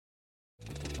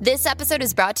This episode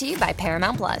is brought to you by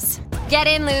Paramount Plus. Get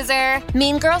in, loser!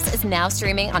 Mean Girls is now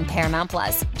streaming on Paramount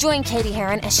Plus. Join Katie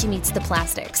Heron as she meets the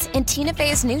plastics in Tina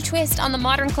Fey's new twist on the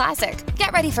modern classic.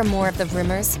 Get ready for more of the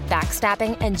rumors,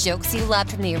 backstabbing, and jokes you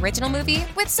loved from the original movie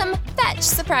with some fetch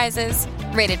surprises.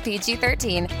 Rated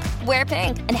PG-13. Wear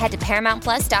pink and head to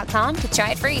ParamountPlus.com to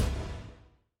try it free.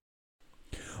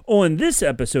 On this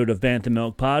episode of Bantha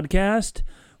Milk Podcast,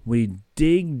 we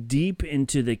dig deep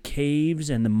into the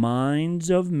caves and the mines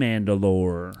of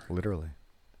Mandalore. Literally.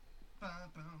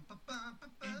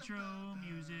 Intro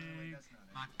music.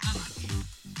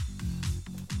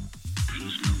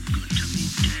 Feels no good to be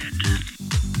dead.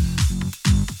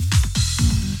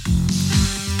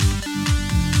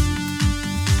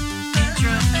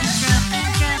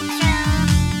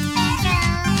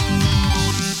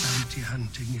 Bounty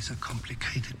hunting is a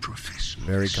complicated profession.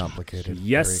 Very complicated.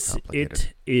 Yes, Very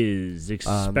complicated. it is,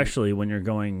 especially when you're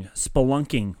going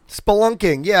spelunking.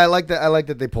 Spelunking. Yeah, I like that. I like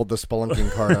that they pulled the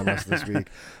spelunking card on us this week.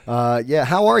 Yeah,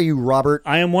 how are you, Robert?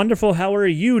 I am wonderful. How are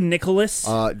you, Nicholas?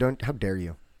 How dare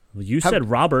you? Well, you said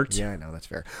Robert. Yeah, I know, that's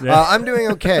fair. Yeah. I'm doing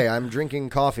okay. I'm drinking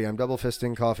coffee. I'm double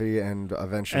fisting coffee and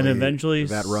eventually And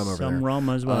that rum over some there. rum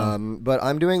as well. But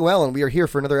I'm doing well, and we are here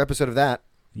for another episode of that.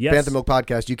 Yes. Bantha Milk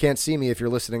Podcast. You can't see me if you're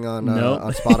listening on Nope.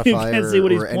 on Spotify You can't see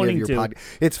what he's or any of pointing your to. pod.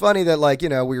 It's funny that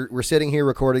we're sitting here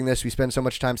recording this. We spend so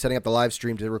much time setting up the live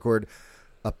stream to record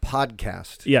a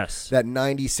podcast. Yes. That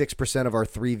 96% of our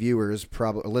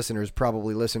listeners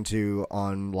probably listen to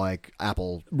on like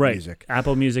Apple Right. Music.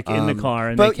 Apple Music in the car,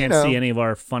 and but, they can't see any of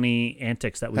our funny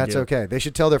antics that we That's do. okay. They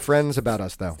should tell their friends about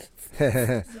us, though.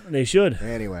 They should.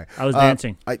 Anyway, I was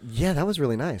dancing. Yeah, that was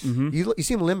really nice. You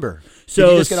seem limber. So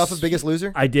Did you just get off of Biggest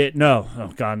Loser? I did. No. Oh,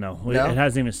 God, no. No? It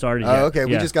hasn't even started yet. Oh, okay.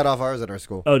 We Yeah. just got off ours at our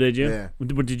school. Oh, did you? Yeah.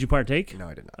 Did you partake? No,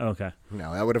 I did not. Okay.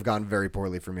 No, that would have gone very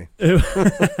poorly for me.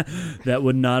 That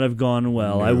would not have gone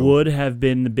well. No. I would have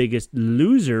been the biggest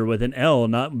loser with an L,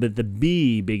 not with the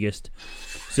B biggest.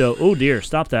 So, oh dear,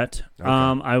 stop that. Okay.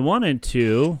 I wanted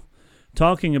to,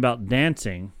 talking about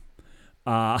dancing.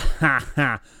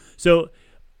 So,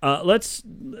 let's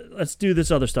do this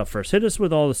other stuff first. Hit us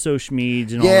with all the social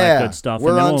medias and all that good stuff. We're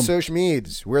and then on we'll- social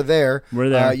medias. We're there. We're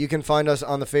there. You can find us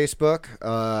on the Facebook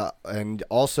and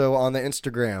also on the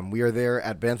Instagram. We are there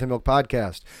at Bantha Milk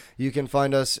Podcast. You can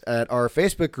find us at our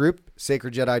Facebook group,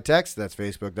 Sacred Jedi Text. That's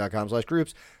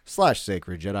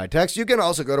facebook.com/groups/Sacred Jedi Text. You can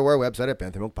also go to our website at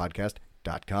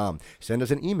banthamilkpodcast.com. Send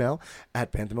us an email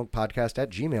at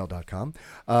banthamilkpodcast@gmail.com.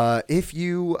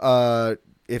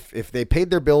 If they paid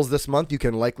their bills this month, you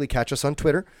can likely catch us on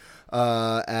Twitter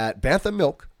at Bantha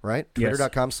Milk, right? Yes.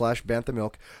 Twitter.com/Bantha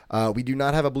Milk. We do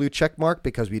not have a blue check mark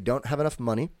because we don't have enough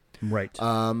money. Right.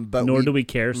 But Nor do we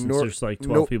care since there's like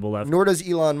 12 people left. Nor does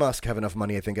Elon Musk have enough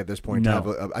money, I think, at this point. No. To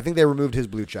have I think they removed his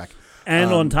blue check.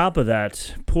 And on top of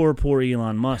that, poor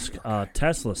Elon Musk,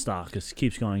 Tesla stock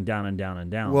keeps going down and down and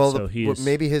down. Well, so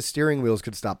maybe his steering wheels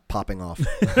could stop popping off.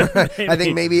 I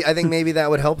think maybe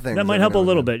that would help things. that might help a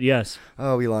little bit. Yes.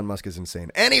 Oh, Elon Musk is insane.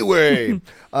 Anyway,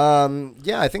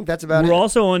 yeah, I think that's about it. We're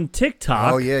also on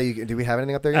TikTok. Oh yeah, do we have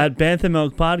anything up there yet? At Bantha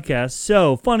Milk Podcast.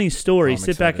 So, funny story. I'm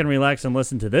Sit back excited. and relax and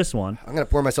listen to this one. I'm gonna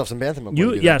pour myself some Bantha Milk. while you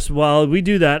do that. Yes, while we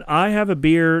do that, I have a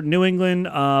beer, New England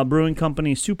Brewing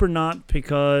Company Super Knot,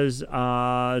 because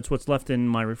it's what's left in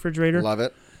my refrigerator. Love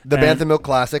it. The And Bantha Milk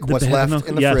Classic. the What's Bantha left Milk-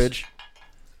 in the yes. fridge?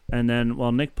 And then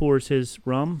while Nick pours his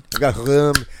rum, I got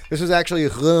rum. This was actually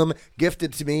rum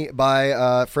gifted to me by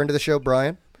a friend of the show,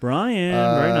 Brian. Brian,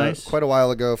 very nice. Quite a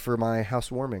while ago for my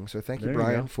housewarming. So thank you, There you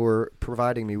Brian, go. for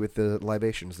providing me with the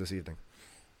libations this evening.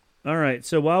 All right,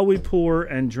 so while we pour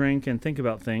and drink and think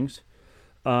about things,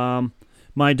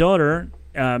 my daughter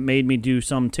made me do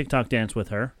some TikTok dance with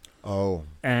her. Oh.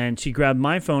 And she grabbed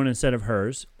my phone instead of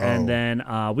hers, and then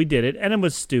we did it, and it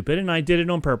was stupid, and I did it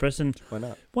on purpose. And Why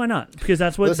not? Why not? Because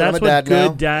that's what Listen, I'm a good dad now,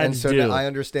 dads and so do. now I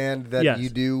understand that Yes. you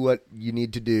do what you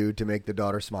need to do to make the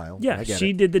daughter smile. Yeah, I get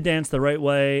she it. did the dance the right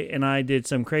way, and I did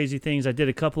some crazy things. I did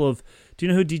a couple of. Do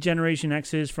you know who Degeneration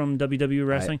X is from WWE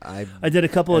Wrestling? I did a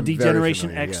couple of am very Degeneration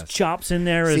familiar, X yes. chops in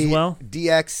there See, as well.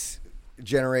 DX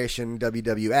Generation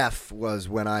WWF was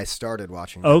when I started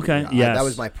watching. Okay, WWE. yes. That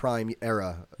was my prime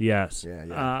era. Yes.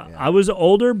 Yeah. I was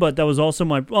older, but that was also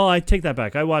my. Well, I take that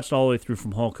back. I watched all the way through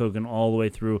from Hulk Hogan all the way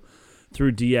through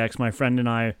DX. My friend and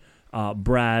I,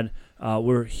 Brad,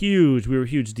 were huge. We were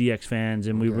huge DX fans,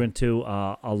 and we went to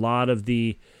a lot of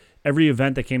every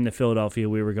event that came to Philadelphia.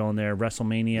 We were going there.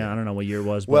 WrestleMania. I don't know what year it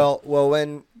was. But Well,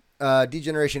 when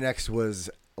Degeneration X was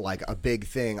like a big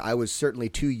thing, I was certainly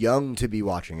too young to be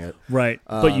watching it. right,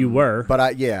 but you were. But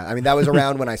I mean, that was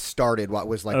around when I started. What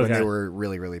was like when Okay. they were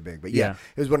really, really big. But yeah, Yeah.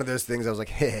 it was one of those things. I was like,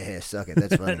 hey, suck it.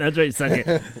 That's funny. That's right, suck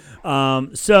it.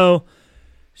 So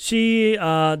she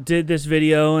did this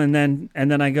video, and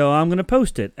then I go, I'm gonna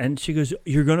post it, and she goes,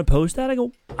 "You're gonna post that?" I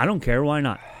go, "I don't care. Why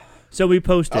not?" So we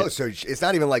posted. Oh, so it's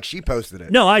not even like she posted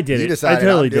it. No, I did You it. decided, I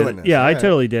totally I'm did doing it. this. Yeah, All I right.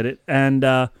 totally did it,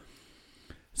 and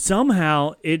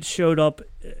somehow it showed up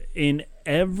in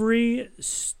every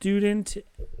student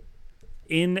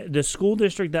in the school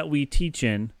district that we teach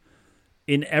in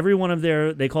every one of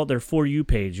they call it their For You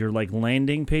page, your like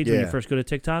landing page when you Yeah. first go to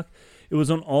TikTok. It was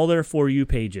on all their For You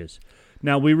pages.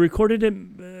 Now, we recorded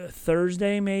it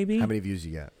Thursday, maybe. How many views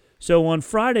you got? So on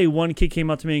Friday, one kid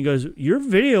came up to me and goes, "Your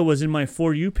video was in my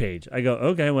For You page." I go,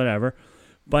 "Okay, whatever."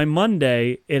 By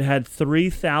Monday, it had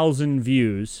 3,000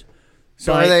 views.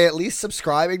 So By- are they at least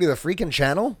subscribing to the freaking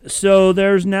channel? So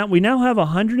we now have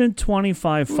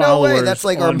 125 No followers way, that's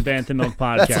like on our- Bantha Milk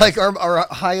Podcast. That's like our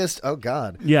highest. Oh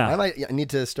God. Yeah. I need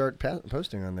to start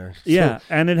posting on there. Yeah,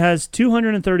 and it has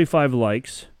 235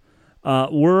 likes.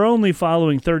 We're only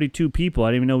following 32 people. I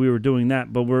didn't even know we were doing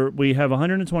that, but we have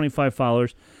 125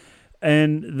 followers,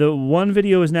 and the one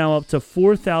video is now up to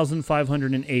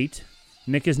 4,508.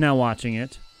 Nick is now watching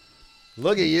it.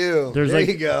 Look at you. There's there like-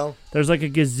 you go. There's like a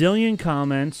gazillion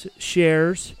comments,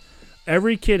 shares.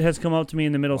 Every kid has come up to me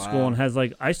in the middle school and has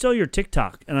like, "I saw your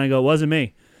TikTok," and I go, "Wasn't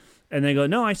me." And they go,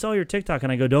 "No, I saw your TikTok,"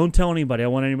 and I go, "Don't tell anybody. I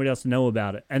want anybody else to know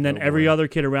about it." And then every other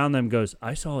kid around them goes,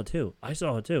 "I saw it too. I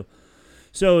saw it too."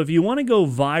 So if you want to go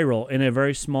viral in a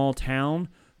very small town,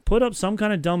 put up some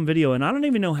kind of dumb video. And I don't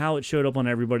even know how it showed up on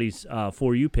everybody's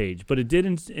For You page, but it did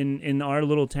in our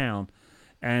little town,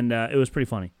 and it was pretty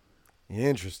funny.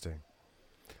 Interesting.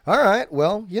 All right.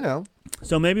 Well,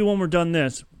 So maybe when we're done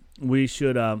this, we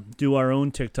should do our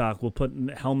own TikTok. We'll put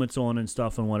helmets on and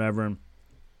stuff and whatever, and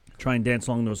try and dance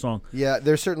along to a song. yeah,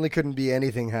 there certainly couldn't be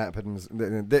anything happens.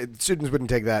 The students wouldn't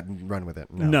take that and run with it.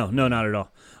 No, not at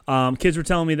all. Kids were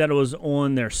telling me that it was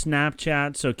on their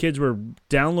Snapchat, so kids were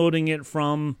downloading it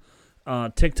from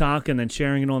TikTok and then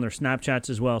sharing it on their Snapchats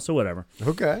as well, so whatever.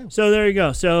 Okay. So there you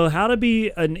go. So how to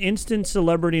be an instant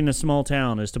celebrity in a small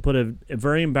town is to put a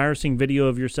very embarrassing video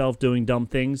of yourself doing dumb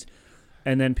things,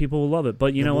 and then people will love it.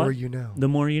 But you know what? The more you know. The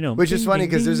more you know. Which is Ding, funny ding,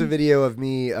 because there's a ding. video of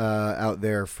me out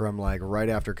there from like right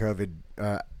after COVID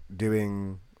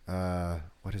doing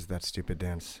what is that stupid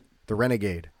dance? The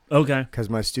Renegade. Okay. Because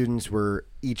my students were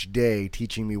each day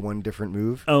teaching me one different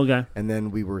move. Okay. And then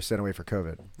we were sent away for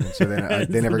COVID. And so then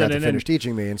they never got to finish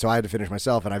teaching me. And so I had to finish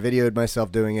myself. And I videoed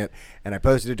myself doing it. And I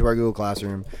posted it to our Google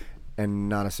Classroom. And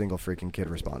not a single freaking kid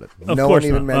responded. Of No course one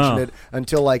even not. mentioned Oh. it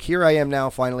until like here I am now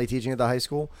finally teaching at the high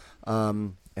school.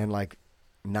 And like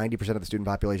 90% of the student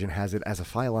population has it as a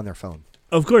file on their phone.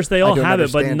 Of course, they all don't have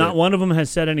it, but understand not it. one of them has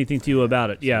said anything to you about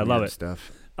it. Yeah, I love Weird it.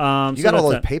 Stuff. You You got all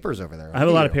those that. papers over there. I have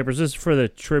a lot of Look at you. papers. This is for the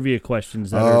trivia questions.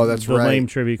 That Oh, are that's the right. lame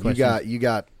trivia questions. You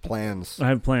got plans. I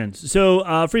have plans. So,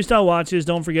 Freestyle Watches,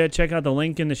 don't forget, check out the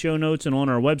link in the show notes and on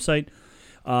our website.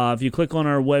 If you click on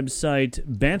our website,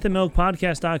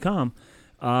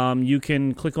 banthamilkpodcast.com, you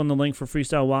can click on the link for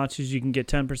Freestyle Watches. You can get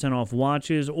 10% off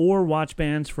watches or watch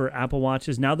bands for Apple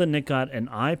Watches. Now that Nick got an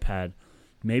iPad,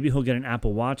 maybe he'll get an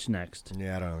Apple Watch next.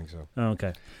 Yeah, I don't think so. Oh,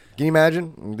 okay. Can you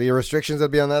imagine the restrictions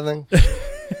that'd be on that thing?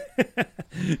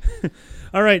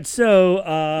 All right, so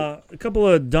a couple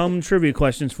of dumb trivia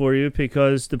questions for you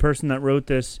because the person that wrote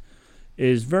this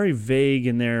is very vague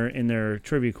in their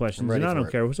trivia questions, ready and I for don't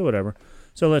it. care. So whatever.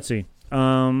 So let's see.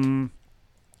 I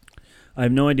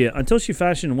have no idea. Until she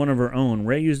fashioned one of her own,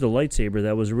 Rey used a lightsaber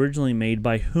that was originally made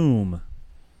by whom?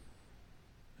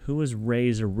 Who was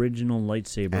Rey's original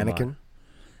lightsaber? Anakin?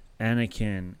 by?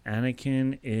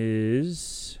 Anakin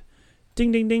is...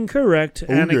 Ding, ding, ding, correct.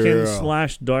 Oh,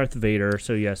 Anakin / Darth Vader.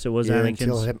 So, yes, it was Yeah, Anakin's.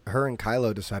 until her and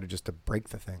Kylo decided just to break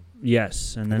the thing.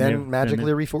 Yes. And And then, then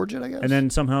magically reforge it, I guess? and then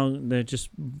somehow they just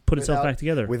put itself back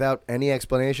together. Without any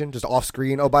explanation, just off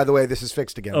screen. Oh, by the way, this is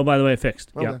fixed again. Oh, by the way,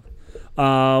 fixed. Okay.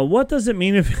 Yeah. What does it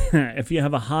mean if you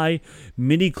have a high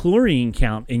midi-chlorine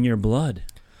count in your blood?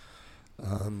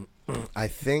 I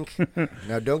think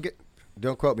now don't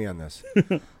quote me on this,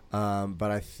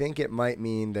 but I think it might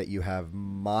mean that you have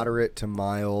moderate to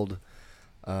mild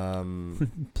Plaque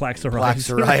plaque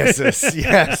psoriasis. psoriasis.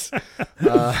 Yes,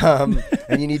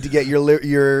 and you need to get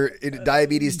your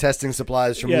diabetes testing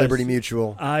supplies from Yes. Liberty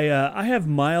Mutual. I have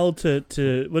mild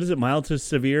to what is it? Mild to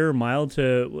severe? Mild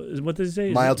to what does it say?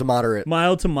 Is Mild it- to moderate.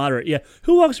 Mild to moderate. Yeah.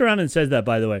 Who walks around and says that?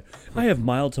 By the way, I have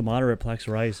mild to moderate plaque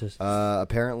psoriasis.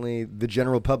 Apparently, the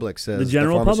general public says The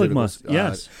general public pharmaceuticals- must,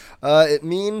 yes. It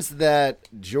means that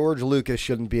George Lucas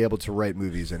shouldn't be able to write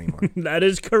movies anymore. That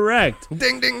is correct.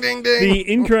 Ding, ding, ding, ding. The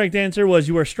incorrect answer was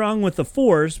you are strong with the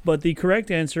Force, but the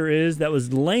correct answer is that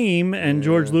was lame, and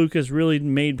George Lucas really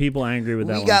made people angry with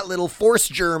that one. We got little Force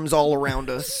germs all around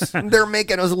us. They're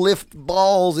making us lift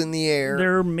balls in the air.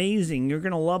 They're amazing. You're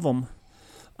going to love them.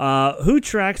 Who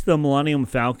tracks the Millennium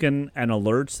Falcon and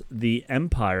alerts the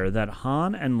Empire that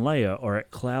Han and Leia are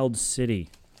at Cloud City?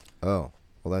 Oh,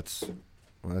 well, that's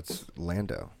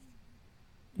Lando.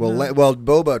 Well, well,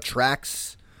 Boba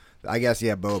tracks. I guess,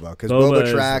 yeah, Boba. Because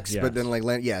Boba tracks, but then, like,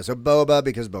 so Boba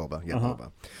because Boba. Yeah,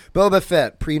 Boba. Boba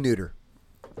Fett, pre-neuter.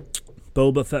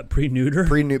 Boba Fett pre-neuter?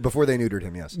 Before they neutered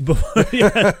him, yes.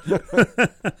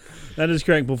 That is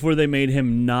correct. Before they made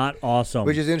him not awesome.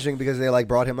 Which is interesting because they, like,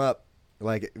 brought him up,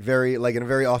 like, in a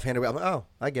very offhanded way. I'm like, oh,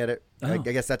 I get it. I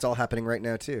guess that's all happening right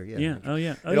now, too. Yeah. Yeah. Oh,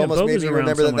 yeah. It almost made me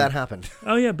remember that happened.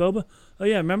 Oh, yeah, Boba. Oh,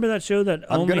 yeah. Remember that show that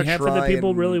only half of the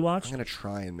people really watched? I'm going to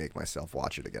try and make myself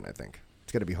watch it again, I think.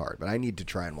 It's going to be hard, but I need to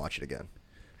try and watch it again.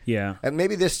 Yeah. And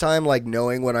maybe this time, like,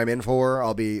 knowing what I'm in for,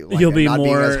 I'll be, like, You'll be not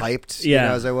more, being as hyped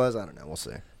as I was. I don't know. We'll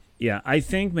see. Yeah, I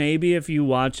think maybe if you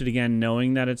watch it again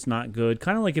knowing that it's not good,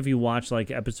 kind of like if you watch, like,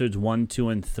 episodes 1, 2,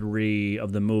 and 3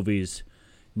 of the movies,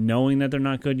 knowing that they're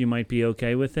not good, you might be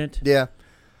okay with it. Yeah.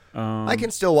 I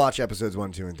can still watch episodes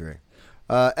 1, 2, and 3.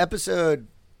 Episode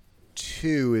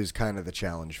 2 is kind of the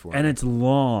challenge for me. And it's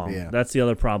long. Yeah. That's the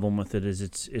other problem with it is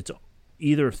it's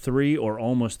either 3 or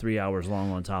almost 3 hours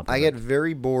long on top of it. I get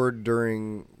very bored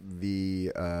during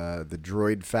the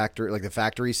droid factory, like the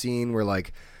factory scene where,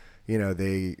 like,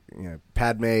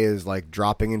 Padme is, like,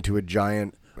 dropping into a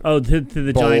giant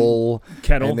the bowl, giant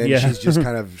kettle, and then she's just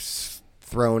kind of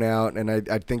thrown out. And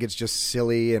I think it's just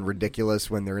silly and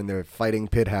ridiculous when they're in the fighting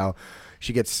pit how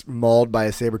she gets mauled by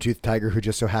a saber-toothed tiger who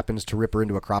just so happens to rip her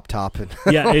into a crop top. And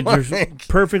yeah, it just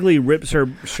perfectly rips her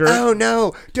shirt. Oh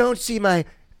no! Don't see my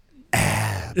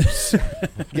abs.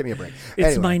 Give me a break. It's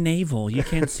anyway. my navel. You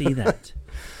can't see that.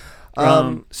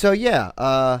 So yeah,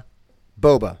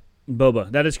 Boba.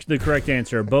 Boba. That is the correct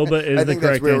answer. Boba is the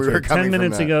correct answer. 10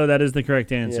 minutes ago, that is the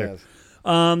correct answer.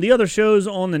 Yes. The other shows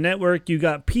on the network, you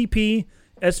got PP,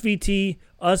 SVT,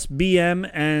 Us BM,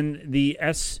 and the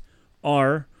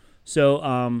SR.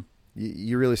 So,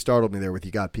 you really startled me there with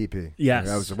you got PP. Yes.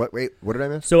 I was, what did I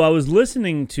miss? So I was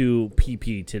listening to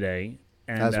PP today.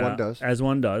 And, as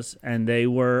one does. And they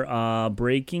were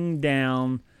breaking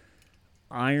down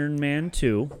Iron Man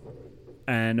 2.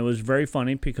 And it was very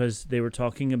funny because they were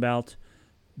talking about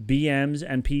BMs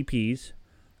and PPs.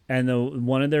 And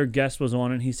one of their guests was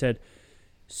on and he said,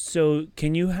 so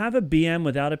can you have a BM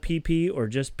without a PP or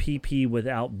just PP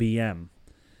without BM?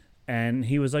 And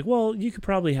he was like, well, you could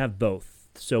probably have both.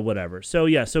 So whatever. So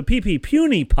yeah, so PP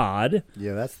Puny Pod.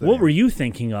 Yeah, that's the What name. were you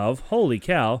thinking of? Holy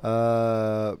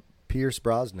cow. Pierce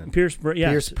Brosnan. Pierce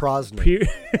Brosnan.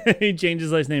 He changed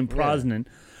his last name, Brosnan.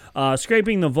 Yeah.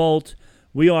 Scraping the Vault.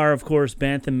 We are, of course,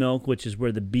 Bantam Milk, which is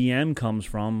where the BM comes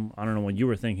from. I don't know what you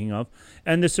were thinking of.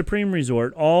 And the Supreme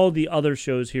Resort. All the other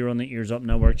shows here on the Ears Up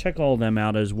Network. Check all of them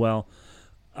out as well.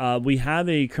 We have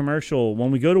a commercial.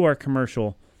 When we go to our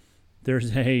commercial,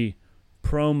 there's a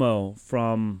promo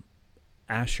from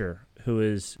Asher, who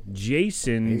is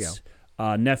Jason's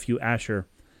nephew, Asher.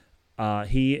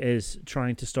 He is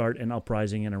trying to start an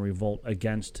uprising and a revolt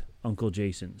against Uncle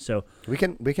Jason. So we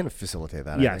can facilitate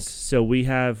that. Yes. I think. So we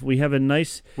have a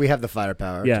nice. We have the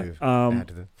firepower. Yeah. To add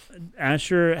to the...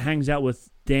 Asher hangs out with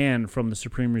Dan from the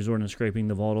Supreme Resort and Scraping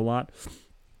the Vault a lot.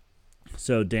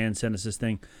 So Dan sent us this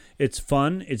thing. It's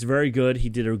fun. It's very good. He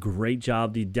did a great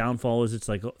job. The downfall is it's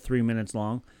like 3 minutes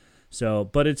long. So,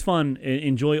 but it's fun.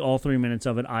 Enjoy all 3 minutes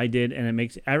of it. I did,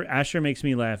 and Asher makes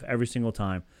me laugh every single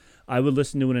time. I would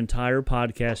listen to an entire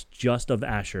podcast just of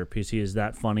Asher because he is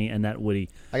that funny and that witty.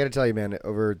 I got to tell you, man,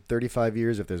 over 35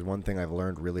 years, if there's one thing I've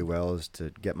learned really well is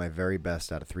to get my very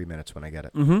best out of 3 minutes when I get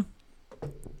it. Mm-hmm.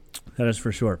 That is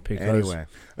for sure. Because, anyway.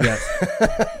 Yes.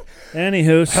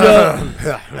 Anywho,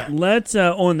 so let's,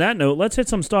 on that note, let's hit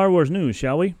some Star Wars news,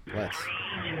 shall we? Let's.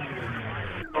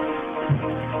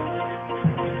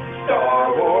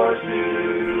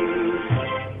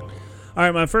 All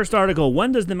right, my first article.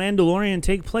 When does The Mandalorian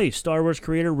take place? Star Wars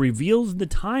creator reveals the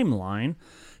timeline.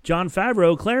 Jon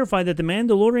Favreau clarified that The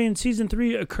Mandalorian Season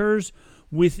 3 occurs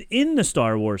within the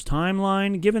Star Wars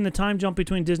timeline. Given the time jump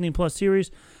between Disney Plus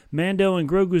series, Mando and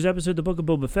Grogu's episode The Book of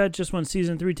Boba Fett, just when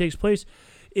Season 3 takes place,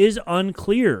 is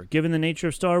unclear. Given the nature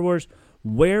of Star Wars,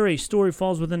 where a story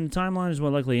falls within the timeline is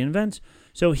what likely events.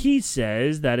 So he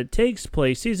says that it takes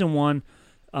place, Season 1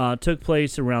 took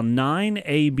place around 9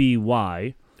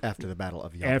 ABY. After the Battle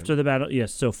of Yavin. After the battle,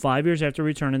 yes. So 5 years after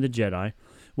Return of the Jedi.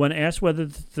 When asked whether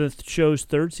the show's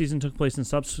third season took place in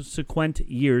subsequent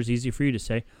years, easy for you to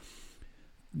say,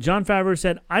 Jon Favreau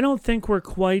said, "I don't think we're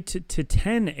quite to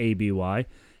 10 ABY.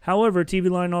 However, TV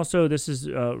Line also, this is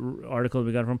an article that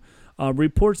we got from,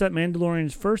 reports that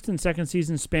Mandalorian's first and second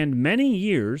season spanned many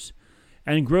years,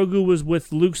 and Grogu was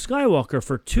with Luke Skywalker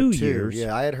for two years."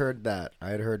 Yeah, I had heard that. I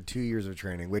had heard 2 years of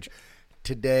training, which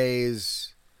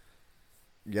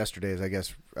yesterday's, I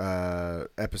guess,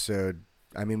 episode,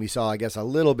 I mean, we saw, I guess, a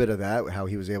little bit of that, how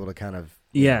he was able to kind of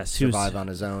survive on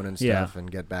his own and stuff and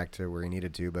get back to where he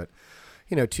needed to. But,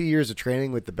 2 years of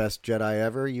training with the best Jedi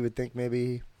ever, you would think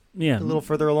maybe a little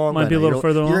further along. Might be a little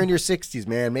further along. You're in your 60s,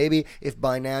 man. Maybe if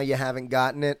by now you haven't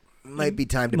gotten it, might be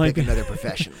time to pick another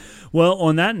profession. Well,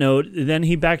 on that note, then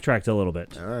he backtracked a little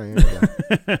bit. All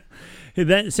right.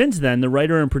 Since then, the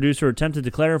writer and producer attempted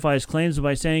to clarify his claims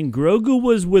by saying Grogu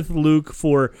was with Luke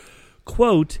for,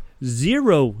 quote,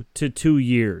 0 to 2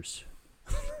 years.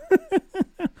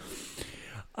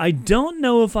 I don't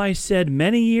know if I said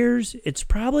many years. It's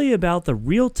probably about the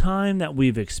real time that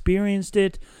we've experienced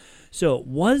it. So it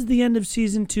was the end of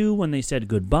season 2 when they said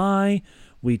goodbye.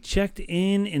 We checked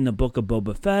in the Book of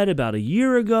Boba Fett about a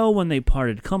year ago when they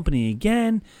parted company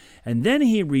again. And then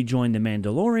he rejoined The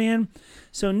Mandalorian.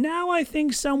 So now I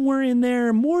think somewhere in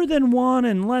there, more than 1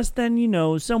 and less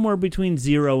than, somewhere between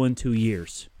 0 and 2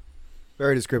 years.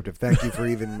 Very descriptive. Thank you for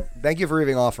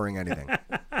even offering anything.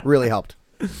 Really helped.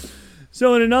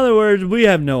 So in other words, we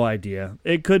have no idea.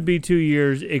 It could be 2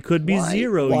 years. It could be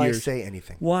 0 years. Why say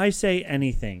anything? Why say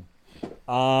anything?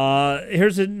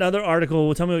 Here's another article.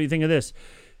 Well, tell me what you think of this.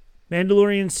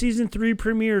 Mandalorian Season 3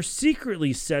 premiere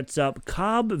secretly sets up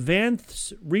Cobb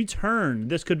Vanth's return.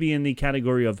 This could be in the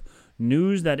category of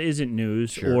news that isn't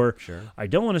news, sure. I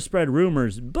don't want to spread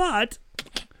rumors, but,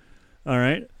 all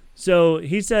right. So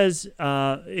he says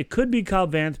it could be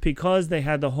Cobb Vanth because they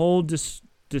had the whole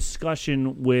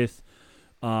discussion with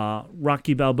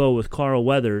Rocky Balboa with Carl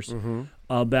Weathers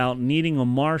about needing a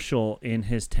marshal in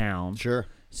his town. Sure.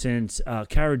 Since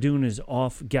Cara Dune is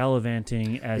off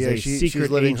gallivanting as a secret agent. She's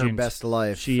living her best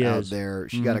life out there.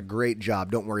 She got a Mm-hmm. great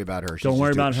job. Don't worry about her. Don't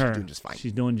worry about her. She's doing just fine.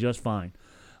 She's doing just fine.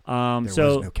 There was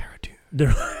no Cara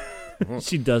Dune.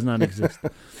 She does not exist.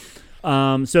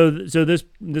 So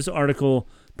this article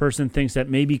person thinks that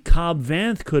maybe Cobb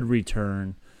Vanth could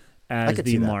return as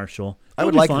the marshal. I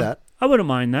would like that. I wouldn't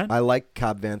mind that. I like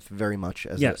Cobb Vanth very much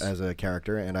as a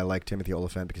character, and I like Timothy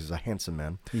Olyphant because he's a handsome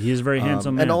man. He is a very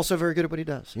handsome man. And also very good at what he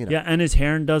does. Yeah, and his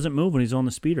hair doesn't move when he's on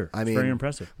the speeder. It's very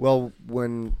impressive. Well,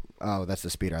 that's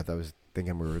the speeder. I thought I was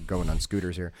thinking we were going on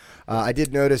scooters here. I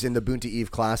did notice in the Boonta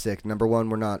Eve Classic, number 1,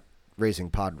 we're not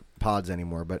racing pods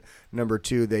anymore, but number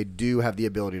 2, they do have the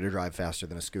ability to drive faster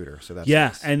than a scooter. So that's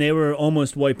nice. And they were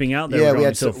almost wiping out. They were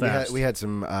going so fast. We had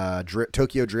some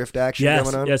Tokyo Drift action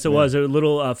going on. Yes, it was a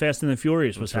little Fast and the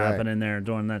Furious was happening there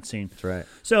during that scene. That's right.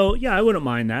 So I wouldn't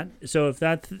mind that. So if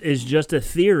that is just a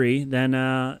theory, then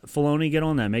Filoni, get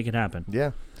on that, make it happen.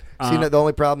 Yeah. See, the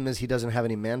only problem is he doesn't have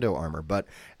any Mando armor, but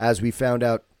as we found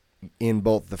out in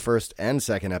both the first and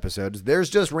second episodes, there's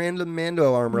just random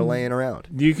Mando armor laying around.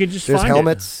 You could just find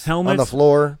helmets on the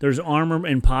floor. There's armor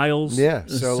in piles. Yeah,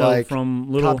 so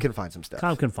from Cobb can find some stuff.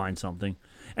 Cobb can find something,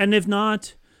 and if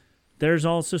not, there's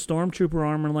also Stormtrooper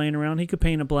armor laying around. He could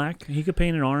paint it black. He could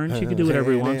paint it orange. He could do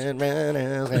whatever he wants.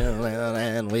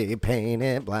 And we paint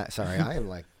it black. Sorry, I am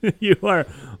like you are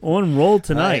on roll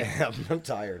tonight. I'm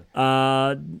tired.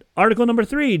 Article number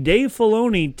 3: Dave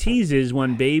Filoni teases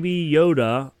when Baby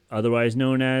Yoda, otherwise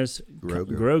known as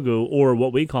Grogu, or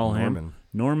what we call him,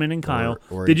 Norman and Kyle.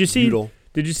 Or Did you see? Udall.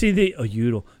 Did you see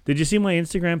Udall? Did you see my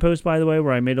Instagram post, by the way,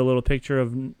 where I made a little picture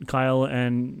of Kyle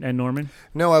and Norman?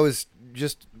 No, I was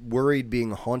just worried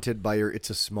being haunted by your "It's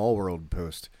a Small World"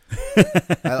 post.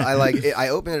 I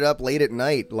opened it up late at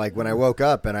night, like when I woke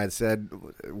up, and I said,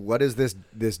 "What is this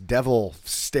devil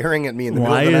staring at me in the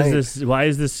middle of the night? Why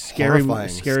is this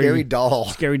scary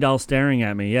doll staring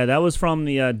at me?" Yeah, that was from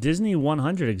the Disney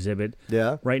 100 exhibit.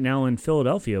 Yeah, right now in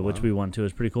Philadelphia, which we went to.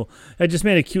 It's pretty cool. I just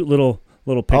made a cute little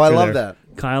picture. Oh, I love there.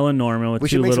 that. Kyle and Norman with we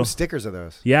two should make little some stickers of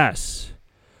those. Yes.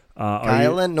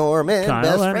 Kyle and Norman,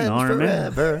 best friends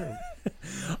forever.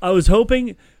 I was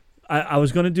hoping I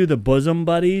was going to do the Bosom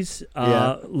Buddies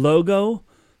logo,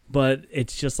 but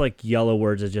it's just like yellow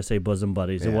words that just say Bosom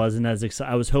Buddies. It wasn't as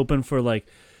exciting. I was hoping for like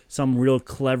some real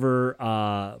clever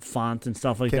font and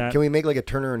stuff like that. Can we make like a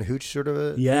Turner and Hooch sort of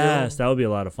a Yes, that would be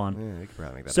a lot of fun. Yeah, we could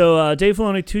probably make that. So Dave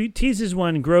Filoni teases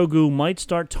when Grogu might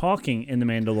start talking in The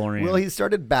Mandalorian. Well, he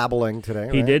started babbling today,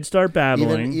 right? He did start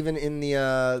babbling. Even in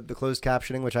the closed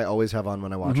captioning, which I always have on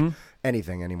when I watch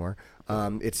anything anymore,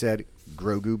 it said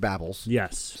Grogu babbles.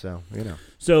 Yes. So,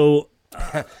 So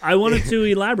I wanted to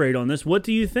elaborate on this. What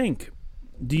do you think?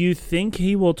 Do you think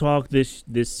he will talk this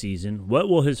season? What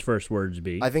will his first words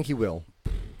be? I think he will.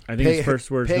 I think his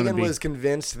first words going to be... Pagan was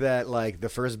convinced that, like, the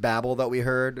first babble that we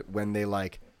heard when they,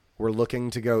 like, were looking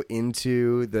to go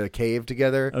into the cave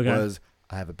together was,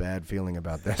 I have a bad feeling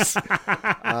about this.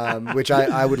 Which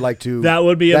I would like to... That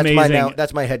would be amazing.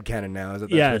 That's my headcanon now.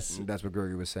 That's what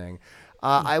Grogu was saying.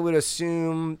 I would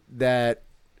assume that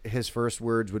his first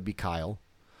words would be Kyle.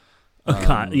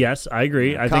 Yes, I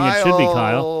agree. I think it should be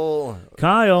Kyle.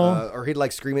 Kyle. Or he'd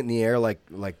like scream it in the air like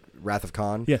Wrath of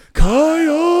Khan. Yeah.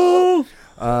 Kyle!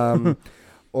 I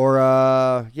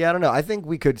don't know. I think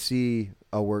we could see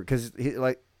a word because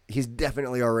he's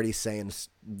definitely already saying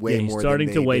way more. He's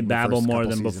starting to babble more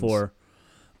than seasons. before.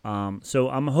 So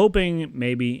I'm hoping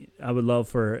maybe I would love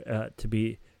for to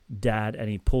be Dad, and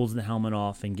he pulls the helmet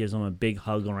off and gives him a big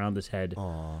hug around his head.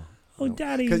 Aww. Oh,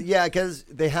 Daddy. Because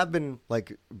they have been,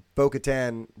 like,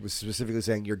 Bo-Katan was specifically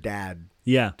saying, your dad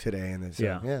today. And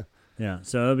Yeah,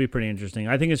 so it'll be pretty interesting.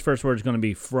 I think his first word is going to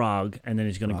be frog, and then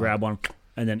he's going to grab one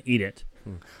and then eat it.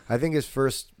 I think his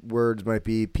first words might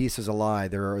be, peace is a lie.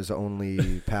 There is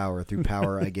only power. Through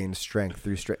power, I gain strength.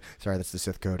 Through strength. Sorry, that's the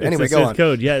Sith code. Anyway, go on. Sith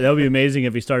code. Yeah, that would be amazing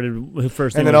if he started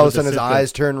first. And then all of a sudden his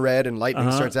eyes turn red and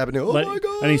lightning starts happening. Oh, my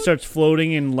God. And he starts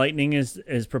floating and lightning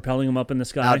is propelling him up in the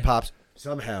sky. Out pops.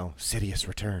 Somehow, Sidious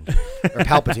returned. Or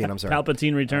Palpatine, I'm sorry.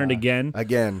 Palpatine returned again.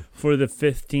 Again. For the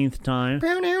 15th time.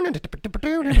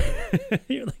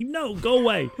 You're like, no, go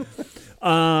away.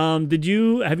 Have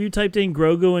you typed in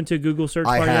Grogu into Google search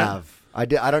bar yet? I have. I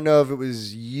did. I don't know if it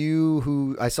was you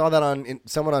who I saw that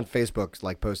someone on Facebook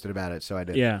like posted about it, so I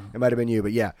did. Yeah, it might have been you,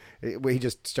 but yeah, he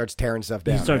just starts tearing stuff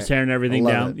down. He starts tearing everything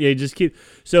down. Yeah, just keep.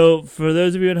 So for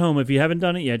those of you at home, if you haven't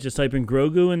done it yet, just type in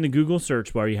Grogu in the Google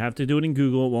search bar. You have to do it in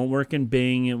Google. It won't work in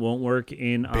Bing. It won't work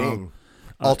in Bing.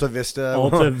 Alta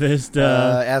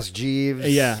Vista. Ask Jeeves.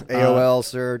 Yeah. AOL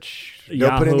search. Don't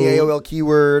Yahoo. Put in the AOL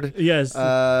keyword. Yes.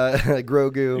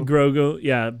 Grogu.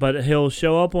 Yeah. But he'll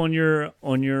show up on your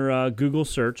Google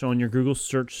search, on your Google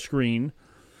search screen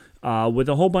with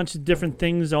a whole bunch of different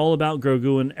things all about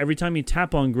Grogu. And every time you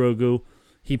tap on Grogu,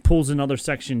 he pulls another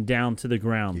section down to the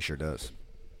ground. He sure does.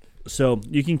 So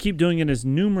you can keep doing it as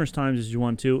numerous times as you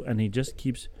want to, and he just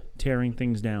keeps tearing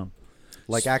things down.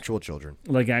 Like actual children.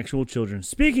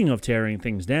 Speaking of tearing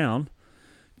things down,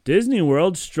 Disney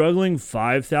World struggling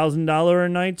 $5,000 a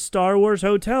night Star Wars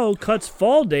hotel cuts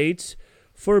fall dates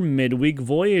for midweek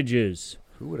voyages.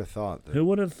 Who would have thought? That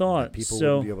people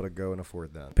wouldn't be able to go and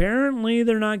afford that? Apparently,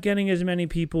 they're not getting as many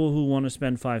people who want to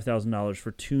spend $5,000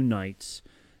 for 2 nights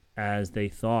as they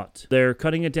thought. They're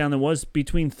cutting it down. There was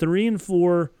between 3 and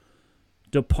 4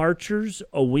 departures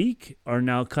a week, are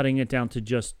now cutting it down to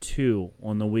just 2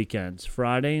 on the weekends.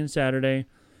 Friday and Saturday,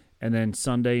 and then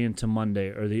Sunday into Monday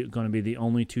are going to be the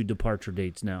only 2 departure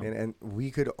dates now. And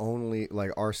we could only,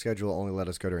 like, our schedule only let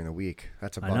us go during the week.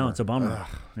 That's a bummer. I know, it's a bummer. Ugh.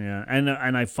 Yeah,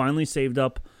 and I finally saved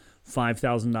up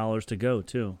 $5,000 to go,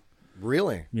 too.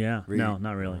 Really? Yeah. No,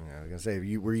 not really. I was going to say,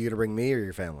 were you going to bring me or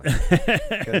your family?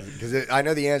 Because I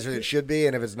know the answer it should be,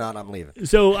 and if it's not, I'm leaving.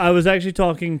 So I was actually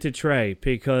talking to Trey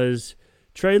because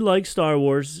Trey likes Star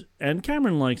Wars, and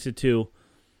Cameron likes it too,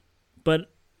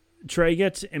 but Trey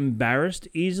gets embarrassed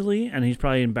easily, and he's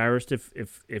probably embarrassed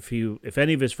if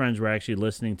any of his friends were actually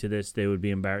listening to this, they would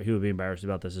be embarrassed. He would be embarrassed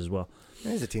about this as well.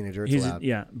 He's a teenager. It's allowed.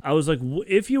 Yeah. I was like,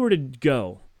 if you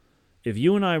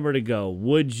and I were to go,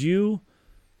 would you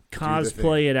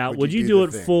cosplay it out? Would you do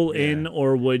it full in,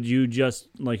 or would you just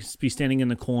like be standing in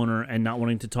the corner and not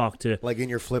wanting to talk to, like in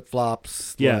your flip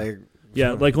flops? Yeah.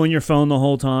 Yeah, like on your phone the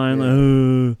whole time.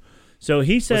 Yeah. So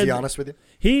he said... Was he honest with you?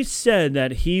 He said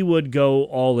that he would go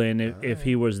all in if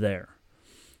he was there.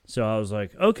 So I was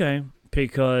like, okay,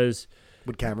 because...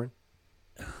 Would Cameron?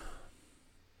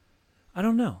 I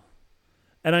don't know.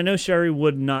 And I know Sherry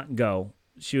would not go.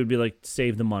 She would be like,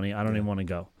 save the money. I don't even want to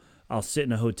go. I'll sit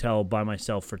in a hotel by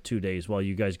myself for 2 days while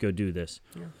you guys go do this.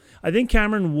 Yeah. I think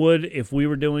Cameron would if we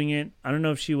were doing it. I don't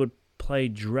know if she would play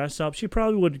dress up. She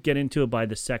probably would get into it by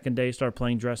the second day, start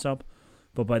playing dress up.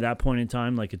 But by that point in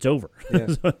time, like, it's over. Yeah.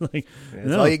 So, like,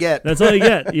 that's all you get. That's all you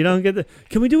get. You don't get the...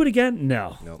 Can we do it again?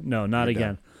 No, not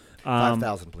again.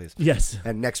 5,000, please. Yes.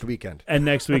 And next weekend.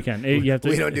 You have to.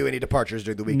 We don't do any departures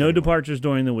during the week. No anymore. Departures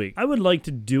during the week. I would like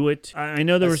to do it. I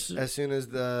know there was... As soon as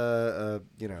the,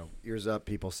 Ears Up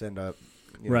people send up...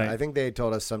 right. I think they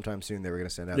told us sometime soon they were going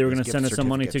to send out. They were going to send us some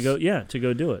money to go. Yeah, to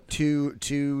go do it.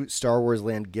 Two Star Wars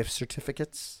Land gift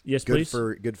certificates. Yes, good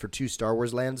please. Good for 2 Star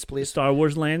Wars Lands, please. Star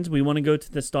Wars Lands. We want to go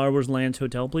to the Star Wars Lands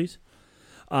hotel, please.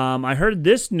 I heard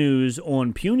this news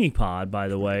on PunyPod, by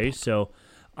the way, so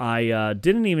I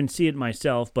didn't even see it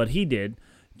myself, but he did.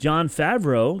 Jon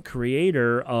Favreau,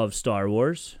 creator of Star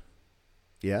Wars.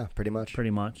 Yeah, pretty much. Pretty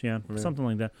much, yeah. Something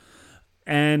like that.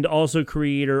 And also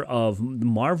creator of the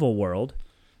Marvel World.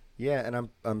 Yeah, and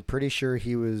I'm pretty sure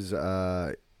he was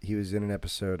in an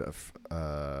episode of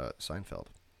Seinfeld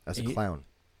as a clown.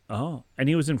 Oh, and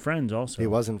he was in Friends also. He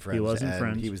was in Friends. He was in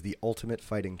Friends. He was the ultimate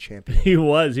fighting champion. He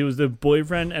was the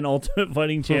boyfriend and ultimate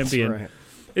fighting champion. That's right.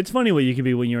 It's funny what you can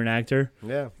be when you're an actor.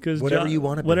 Yeah. Whatever you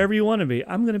want to be. Whatever you want to be.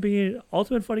 I'm going to be an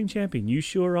ultimate fighting champion. You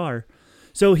sure are.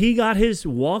 So he got his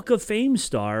Walk of Fame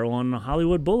star on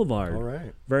Hollywood Boulevard. All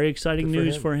right. Very exciting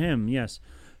news for him. Yes.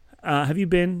 Have you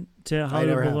been to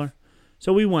Hollywood Boulevard? Have.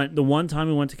 So we went, the one time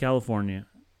we went to California,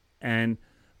 and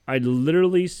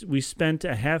we spent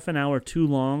a half an hour too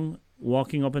long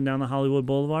walking up and down the Hollywood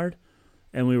Boulevard,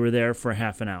 and we were there for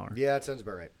half an hour. Yeah, that sounds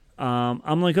about right.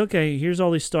 I'm like, okay, here's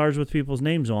all these stars with people's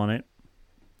names on it.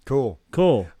 Cool.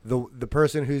 The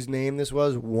person whose name this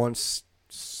was once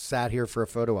sat here for a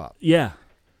photo op. Yeah.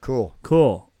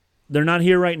 Cool. They're not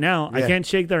here right now. Yeah. I can't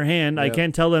shake their hand. Yep. I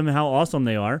can't tell them how awesome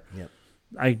they are. Yep.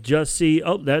 I just see,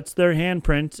 that's their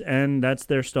handprint, and that's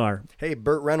their star. Hey,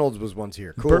 Burt Reynolds was once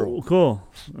here. Cool. Cool.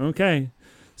 Okay.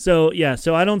 So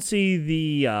I don't see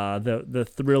the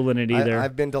thrill in it either.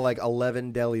 I've been to like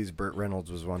 11 delis Burt Reynolds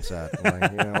was once at.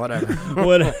 Like, whatever.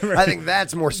 Whatever. I think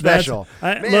that's more special.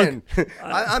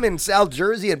 I'm in South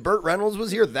Jersey and Burt Reynolds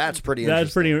was here. That's pretty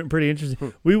interesting. That's pretty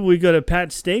interesting. We go to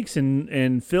Pat Steaks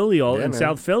in Philly,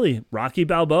 South Philly. Rocky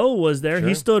Balboa was there. Sure.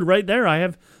 He stood right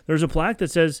there. There's a plaque that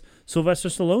says Sylvester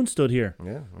Stallone stood here.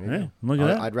 Yeah. Hey, look at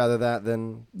that. I'd rather that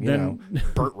than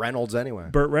Burt Reynolds anyway.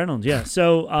 Burt Reynolds, yeah.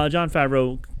 So Jon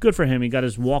Favreau, good for him. He got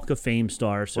his Walk of Fame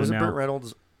star. So wasn't now, Burt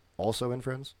Reynolds also in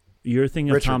Friends? You're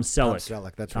thinking of Tom Selleck. Tom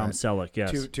Selleck, that's Tom right. Selleck,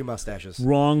 yes. Two mustaches.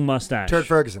 Wrong mustache. Turd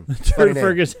Ferguson. Turd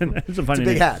Ferguson. It's a funny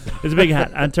big name. hat. It's a big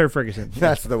hat. I'm Turd Ferguson.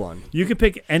 That's the one. You can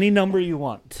pick any number you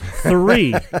want.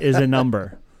 3 is a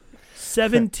number.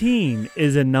 17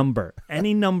 is a number.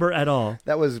 Any number at all.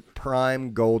 That was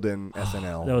prime golden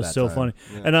SNL. That was so time. funny.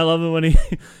 Yeah. And I love it when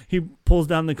he pulls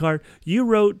down the card. You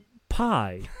wrote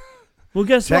pie. Well,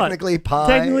 guess Technically, what?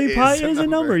 Pie is a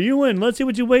number. You win. Let's see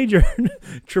what you wager.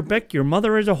 Trebek, your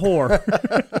mother is a whore.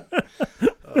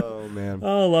 Oh, man.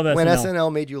 Oh, love SNL. When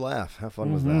SNL made you laugh. How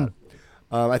fun was that?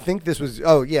 I think this was,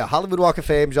 Hollywood Walk of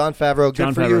Fame, Jon Favreau.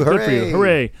 Good for you. Hooray. Good for you.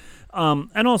 Hooray.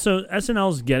 And also,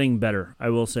 SNL's getting better. I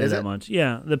will say that much.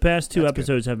 Yeah, the past 2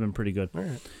 episodes have been pretty good. All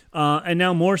right. And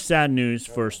now more sad news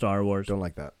for Star Wars. Don't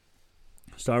like that.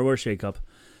 Star Wars shakeup.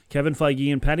 Kevin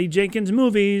Feige and Patty Jenkins'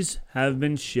 movies have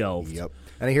been shelved. Yep.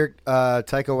 And I hear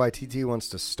Taika Waititi wants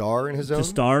to star in his own? To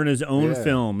star in his own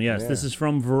film, yes. Yeah. This is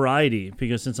from Variety,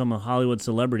 because since I'm a Hollywood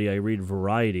celebrity, I read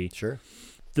Variety. Sure.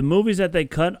 The movies that they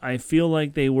cut, I feel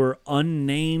like they were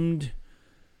unnamed,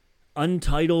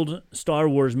 untitled Star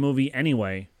Wars movie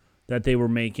anyway that they were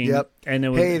making. Yep. And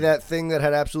that thing that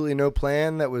had absolutely no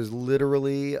plan, that was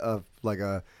literally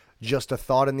just a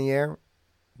thought in the air.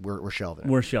 We're shelving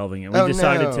it. We're shelving it.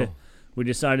 We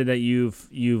decided that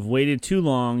you've waited too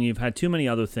long. You've had too many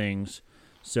other things.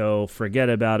 So forget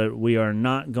about it. We are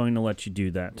not going to let you do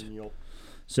that. Yep.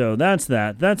 So that's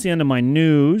that. That's the end of my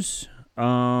news.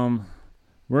 We're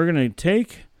going to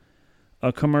take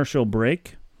a commercial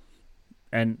break.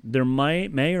 And there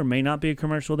may or may not be a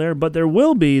commercial there, but there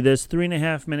will be this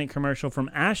 3.5-minute commercial from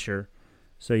Asher.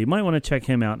 So you might want to check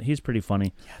him out. He's pretty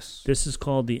funny. Yes. This is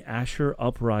called the Asher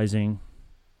Uprising.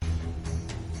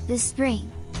 This spring,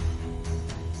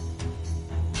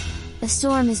 a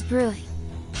storm is brewing.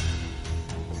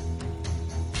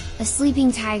 A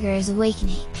sleeping tiger is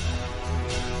awakening.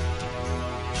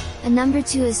 A number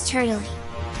 2 is turtling.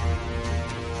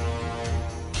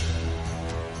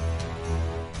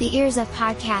 The Ears Up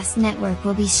Podcast Network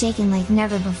will be shaken like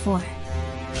never before.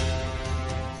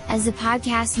 As the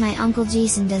podcast My Uncle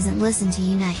Jason Doesn't Listen to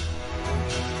unite.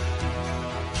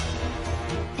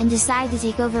 And decide to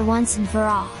take over once and for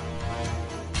all.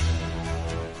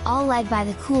 All led by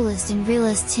the coolest and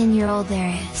realest 10-year-old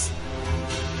there is.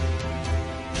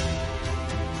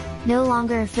 No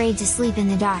longer afraid to sleep in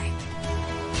the dark.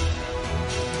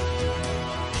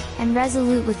 And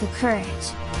resolute with the courage.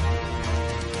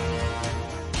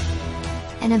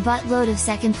 And a buttload of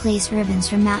second place ribbons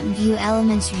from Mountain View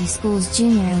Elementary School's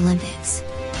Junior Olympics.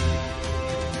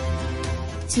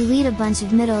 To lead a bunch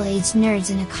of middle-aged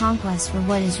nerds in a conquest for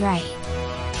what is right.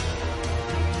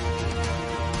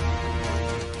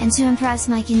 And to impress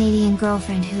my Canadian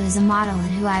girlfriend who is a model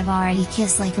and who I've already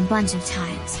kissed like a bunch of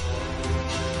times.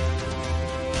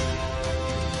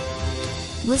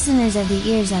 Listeners of the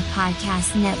Ears Up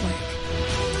Podcast Network,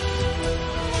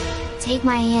 take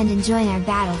my hand and join our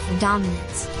battle for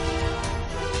dominance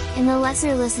in the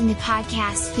lesser listened to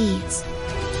podcast feeds.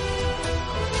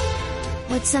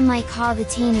 what some might call the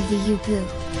taint of the Yupu.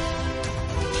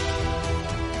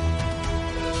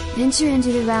 Venture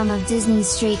into the realm of Disney's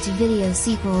straight-to-video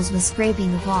sequels with Scraping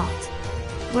the Vault,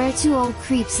 where two old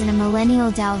creeps and a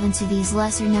millennial delve into these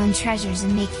lesser-known treasures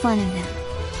and make fun of them,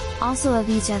 also of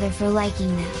each other for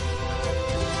liking them.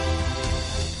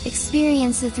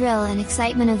 Experience the thrill and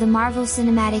excitement of the Marvel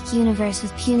Cinematic Universe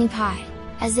with Puny Pie,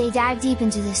 as they dive deep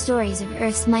into the stories of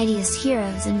Earth's mightiest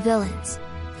heroes and villains.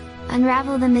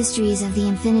 Unravel the mysteries of the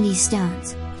Infinity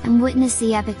Stones, and witness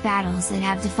the epic battles that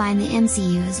have defined the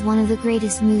MCU as one of the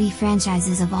greatest movie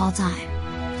franchises of all time.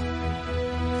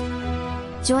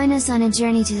 Join us on a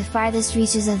journey to the farthest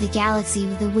reaches of the galaxy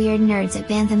with the Weird Nerds at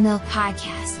Bantha Milk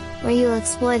Podcast, where you'll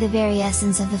explore the very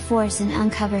essence of the Force and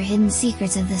uncover hidden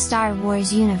secrets of the Star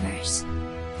Wars universe.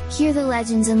 Hear the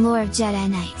legends and lore of Jedi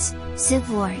Knights, Sith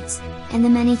Lords, and the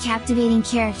many captivating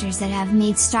characters that have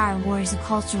made Star Wars a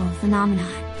cultural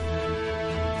phenomenon.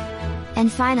 And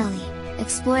finally,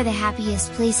 explore the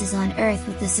happiest places on Earth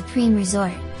with the Supreme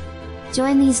Resort.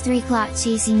 Join these three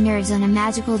clout-chasing nerds on a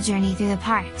magical journey through the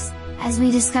parks, as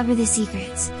we discover the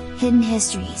secrets, hidden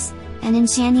histories, and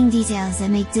enchanting details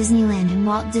that make Disneyland and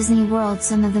Walt Disney World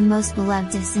some of the most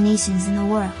beloved destinations in the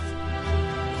world.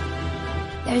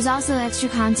 There's also extra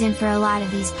content for a lot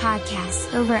of these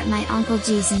podcasts over at my Uncle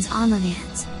Jason's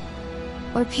OnlyFans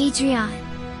or Patreon.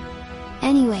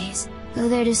 Anyways, go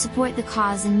there to support the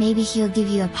cause and maybe he'll give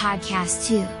you a podcast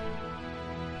too.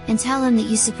 And tell him that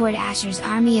you support Asher's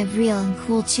army of real and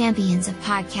cool champions of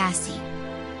podcasting.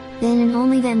 Then and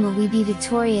only then will we be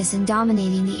victorious and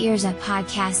dominating the Ears Up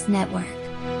Podcast Network.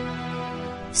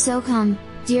 So come,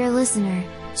 dear listener,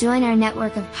 join our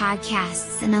network of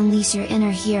podcasts and unleash your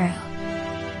inner hero.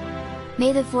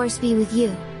 May the Force be with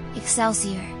you,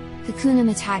 Excelsior, Hakuna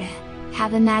Matata,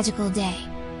 have a magical day.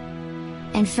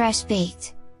 And fresh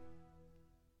baked.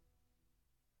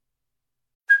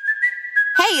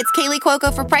 Hey, it's Kaylee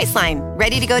Cuoco for Priceline.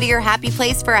 Ready to go to your happy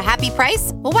place for a happy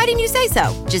price? Well, why didn't you say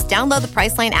so? Just download the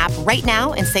Priceline app right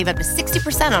now and save up to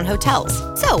 60% on hotels.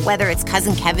 So whether it's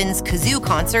Cousin Kevin's Kazoo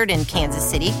Concert in Kansas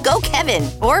City, go Kevin,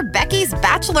 or Becky's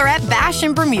Bachelorette Bash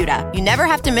in Bermuda, you never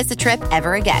have to miss a trip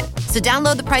ever again. So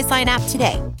download the Priceline app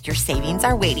today. Your savings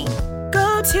are waiting.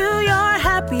 Go to your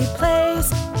happy place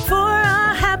for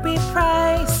a happy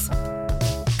price.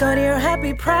 Go to your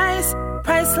happy price,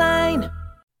 Priceline.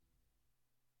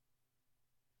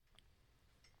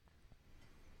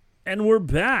 And we're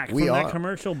back from that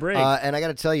commercial break. And I got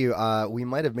to tell you, we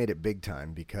might have made it big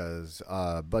time because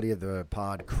buddy of the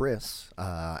pod, Chris,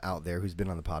 out there, who's been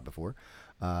on the pod before,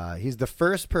 he's the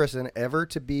first person ever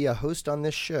to be a host on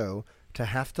this show to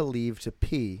have to leave to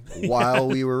pee while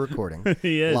we were recording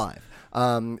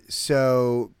live.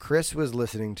 So Chris was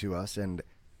listening to us, and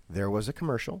there was a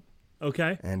commercial.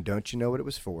 Okay. And don't you know what it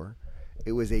was for?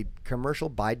 It was a commercial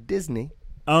by Disney.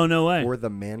 Oh, no way. For The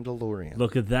Mandalorian.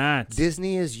 Look at that.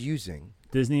 Disney is using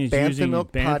Bantha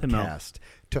Milk podcast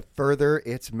to further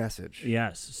its message.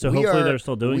 Yes. So hopefully they're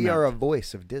still doing that. We are a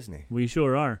voice of Disney. We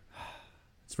sure are.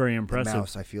 It's very impressive. The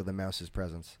mouse. I feel the mouse's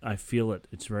presence. I feel it.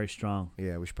 It's very strong.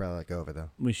 Yeah, we should probably let go of it, though.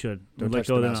 We should. Don't touch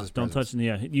the mouse's presence. Don't touch it.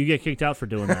 Yeah, you get kicked out for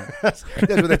doing that. That's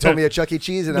what they told me at Chuck E.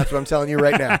 Cheese, and that's what I'm telling you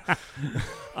right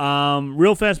now.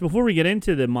 Real fast, before we get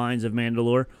into the Minds of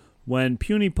Mandalore, when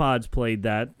Puny Pods played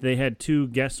that, they had two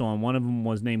guests on. One of them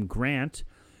was named Grant.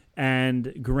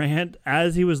 And Grant,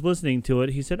 as he was listening to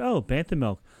it, he said, "Oh, Bantha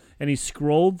Milk." And he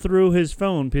scrolled through his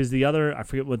phone because I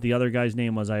forget what the other guy's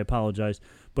name was. I apologize.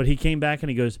 But he came back and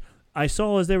he goes, "I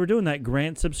saw as they were doing that,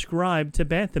 Grant subscribed to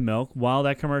Bantha Milk while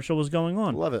that commercial was going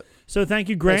on." Love it. So thank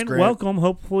you, Grant. Thanks, Grant. Welcome.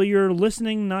 Hopefully you're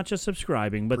listening, not just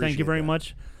subscribing. But thank you very that.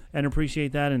 much and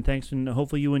appreciate that. And thanks, and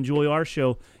hopefully you enjoy our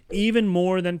show even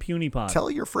more than Puny Pod. Tell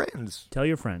your friends. Tell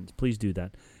your friends. Please do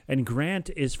that. And Grant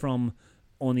is from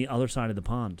on the other side of the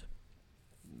pond.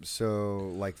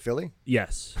 So, like Philly?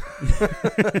 Yes.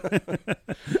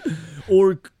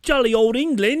 Or jolly old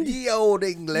England. Ye old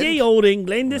England. Ye old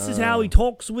England. This is how he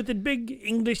talks with a big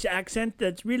English accent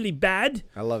that's really bad.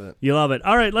 I love it. You love it.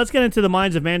 All right, let's get into the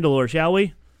Minds of Mandalore, shall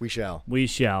we? We shall. We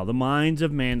shall. The Minds of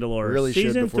Mandalore. We really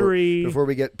Season should 3. Before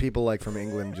we get people like from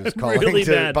England just calling really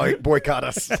to boycott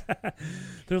us.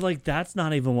 They're like, that's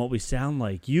not even what we sound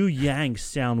like. You Yanks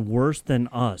sound worse than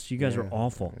us. You guys are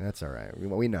awful. That's all right.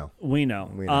 We know. We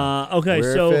know. Okay,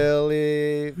 We're so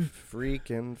Philly,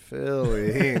 freaking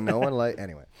Philly. No one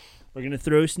anyway. We're gonna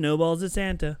throw snowballs at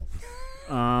Santa.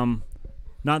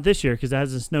 Not this year because it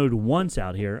hasn't snowed once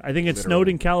out here. I think it snowed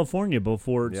in California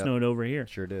before it snowed over here.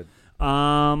 Sure did.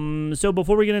 So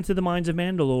before we get into the Minds of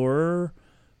Mandalore,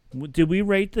 did we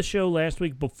rate the show last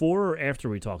week before or after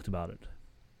we talked about it?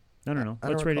 I don't know.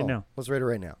 Let's rate it now. Let's rate it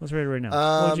right now.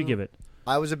 What would you give it?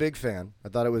 I was a big fan. I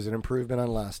thought it was an improvement on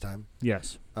last time.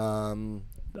 Yes. I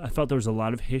felt there was a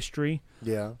lot of history.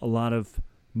 Yeah. A lot of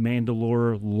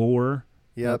Mandalore lore.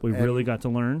 Yep. That we really got to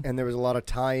learn. And there was a lot of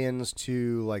tie-ins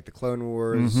to like the Clone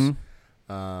Wars. It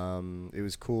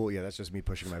was cool. Yeah, that's just me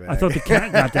pushing my bag. I thought the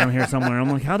cat got down here somewhere. I'm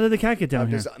like, how did the cat get down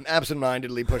here? I'm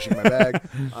absent-mindedly pushing my bag.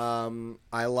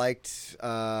 I liked,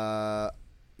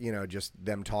 just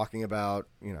them talking about,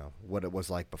 what it was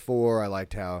like before. I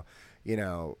liked how,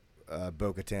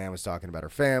 Bo-Katan was talking about her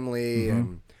family.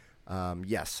 And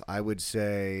yes, I would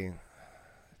say...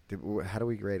 How do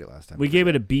we grade it last time? We gave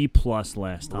it a B+ last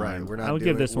time. Right. We're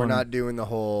not doing the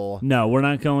whole... No, we're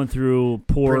not going through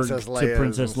Porg to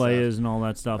Princess Leia's and all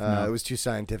that stuff. No. It was too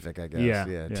scientific, I guess.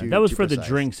 Yeah. That was for the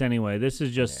drinks anyway. This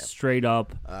is just straight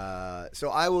up. So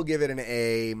I will give it an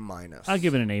A-. I'll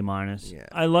give it an A-. Yeah.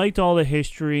 I liked all the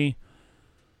history.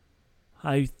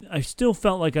 I still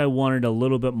felt like I wanted a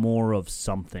little bit more of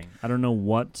something. I don't know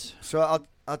what. So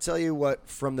I'll tell you what,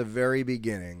 from the very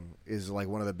beginning, is like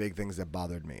one of the big things that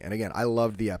bothered me. And again, I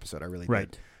loved the episode. I really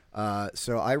did.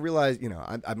 So I realized,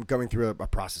 I'm going through a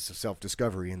process of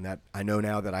self-discovery, and that I know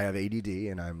now that I have ADD,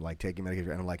 and I'm like taking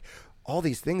medication, and I'm like, all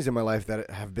these things in my life that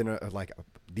have been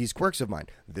these quirks of mine.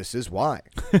 This is why.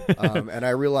 And I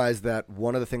realized that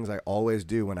one of the things I always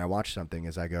do when I watch something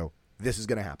is I go, this is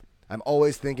going to happen. I'm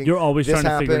always thinking, you're always this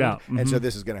trying to figure it out. And so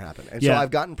this is going to happen. And so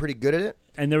I've gotten pretty good at it.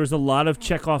 And there was a lot of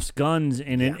Chekhov's guns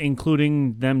in it,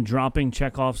 including them dropping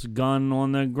Chekhov's gun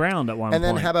on the ground at one point. And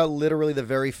then how about literally the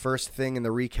very first thing in the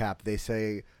recap, they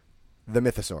say the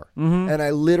Mythosaur. And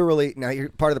I literally, now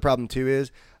part of the problem too is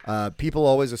people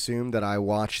always assume that I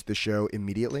watched the show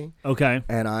immediately. Okay.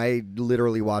 And I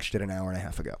literally watched it an hour and a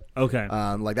half ago. Okay.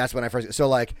 That's when I first, so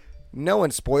like, no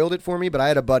one spoiled it for me, but I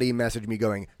had a buddy message me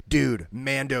going, dude,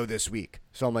 Mando this week.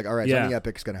 So I'm like, all right, something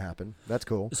epic's going to happen. That's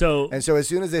cool. So as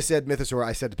soon as they said Mythosaur,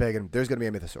 I said to Pagan, there's going to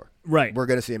be a Mythosaur. Right. We're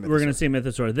going to see a Mythosaur. We're going to see a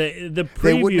Mythosaur. The previews,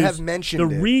 they wouldn't have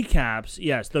mentioned the recaps.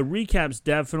 Yes, the recaps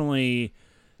definitely...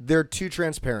 They're too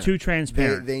transparent.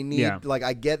 They need,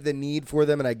 I get the need for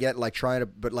them, and I get, trying to...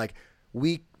 But,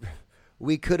 we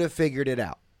could have figured it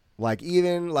out.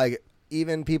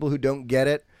 Even people who don't get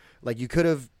it, you could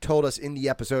have told us in the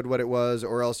episode what it was,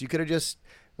 or else you could have just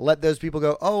let those people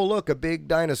go, oh, look, a big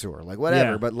dinosaur,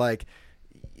 whatever. Yeah. But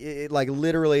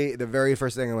literally the very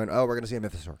first thing I went, oh, we're going to see a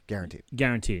Mythosaur. Guaranteed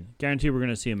we're going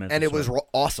to see a Mythosaur. And it was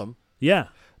awesome. Yeah.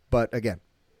 But again,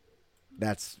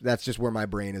 that's just where my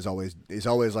brain is always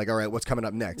like, all right, what's coming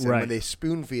up next? And when they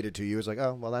spoon feed it to you, it's like,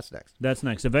 oh, well, that's next. That's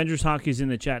next. Avengers Hockey's in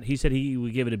the chat. He said he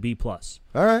would give it a B+. All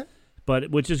right.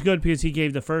 But which is good because he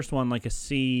gave the first one a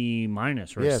C-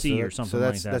 or a C or something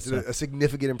like that. That's a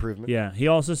significant improvement. Yeah. He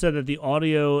also said that the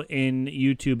audio in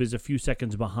YouTube is a few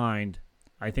seconds behind.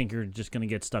 I think you're just going to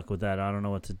get stuck with that. I don't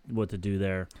know what to do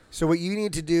there. So what you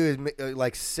need to do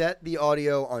is set the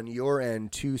audio on your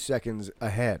end 2 seconds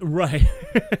ahead. Right.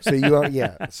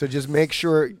 So So just make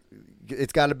sure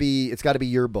it's got to be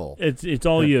your bowl. It's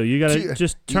all you. You got to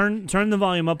just turn the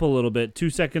volume up a little bit 2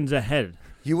 seconds ahead.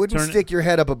 You wouldn't stick your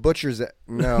head up a butcher's.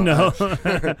 No.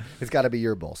 It's got to be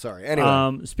your bowl. Sorry.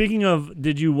 Anyway. Speaking of,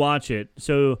 did you watch it?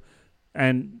 So,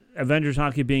 and Avengers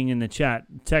Hockey being in the chat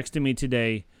texted me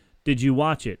today, did you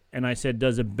watch it? And I said,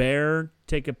 does a bear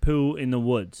take a poo in the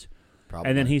woods? Probably.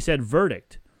 And then he said,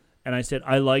 verdict. And I said,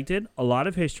 I liked it. A lot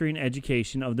of history and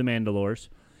education of the Mandalores.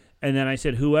 And then I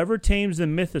said, whoever tames the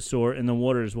Mythosaur in the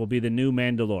waters will be the new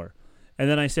Mandalore. And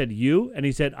then I said, you? And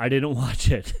he said, I didn't watch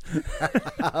it.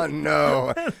 Oh,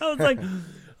 no. I was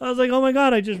like, oh, my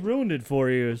God, I just ruined it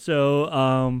for you.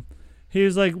 So he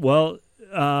was like, well,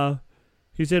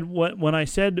 he said, when I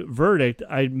said verdict,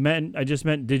 I just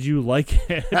meant, did you like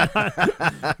it?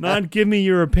 Not give me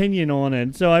your opinion on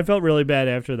it. So I felt really bad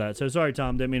after that. So sorry,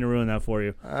 Tom. Didn't mean to ruin that for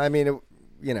you. I mean,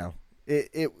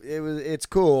 it's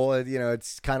cool.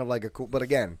 It's kind of like a cool, but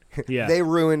again, they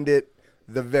ruined it.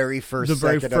 The very first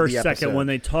second when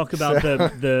they talk about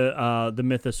the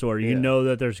Mythosaur, you know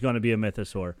that there's going to be a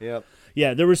Mythosaur. Yep.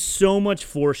 Yeah, there was so much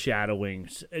foreshadowing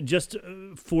just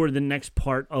for the next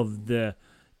part of the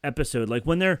episode. Like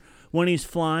when he's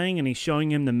flying and he's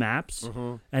showing him the maps,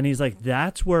 and he's like,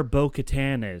 "That's where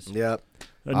Bo-Katan is." Yep.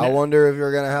 I wonder if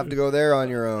you're going to have to go there on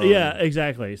your own. Yeah,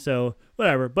 exactly. So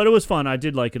whatever, but it was fun. I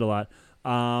did like it a lot.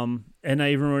 And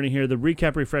I even wrote in here, the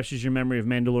recap refreshes your memory of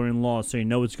Mandalorian law, so you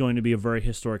know it's going to be a very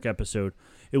historic episode.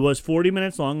 It was 40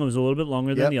 minutes long. It was a little bit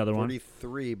longer than the other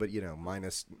 43, but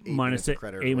minus 8 minus minutes of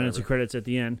credit. 8 minutes of credits at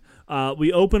the end.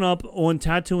 We open up on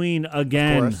Tatooine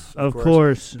again. Of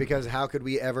course. Because how could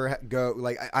we ever go?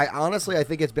 I honestly, I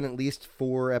think it's been at least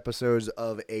 4 episodes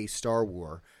of a Star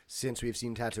Wars since we've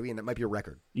seen Tatooine. That might be a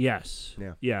record. Yes.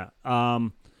 Yeah.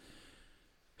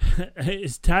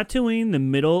 Is Tatooine the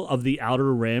middle of the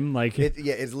outer rim? Like,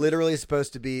 it's literally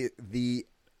supposed to be the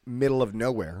middle of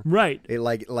nowhere. Right. It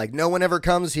like no one ever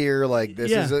comes here. Like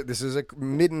this is a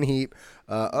midden heap.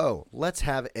 Let's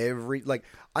have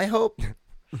I hope.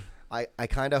 I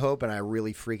kind of hope, and I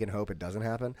really freaking hope it doesn't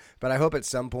happen. But I hope at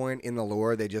some point in the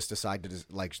lore they just decide to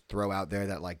just like throw out there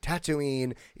that like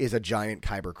Tatooine is a giant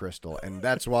kyber crystal, and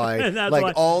that's why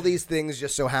why all these things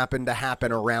just so happen to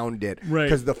happen around it, right?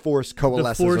 Because the Force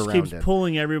coalesces around it. The Force keeps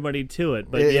pulling everybody to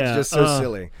it, but it's just so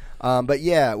silly. But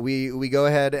yeah, we go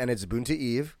ahead and it's Boonta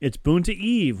Eve. It's Boonta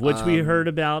Eve, which we heard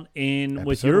about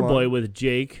with your boy with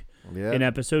Jake. Yeah. In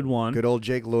episode 1. Good old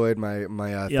Jake Lloyd, my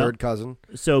third cousin.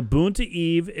 So Boonta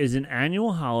Eve is an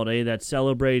annual holiday that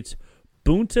celebrates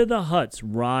Boonta the Hutt's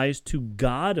rise to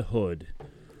godhood.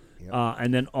 Yep.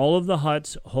 And then all of the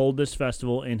Hutts hold this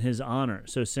festival in his honor.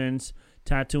 So since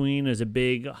Tatooine is a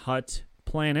big Hutt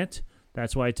planet,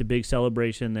 that's why it's a big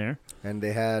celebration there. And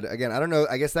they had, again, I don't know,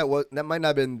 I guess that might not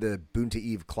have been the Boonta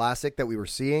Eve Classic that we were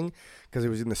seeing because it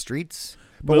was in the streets.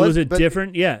 But was it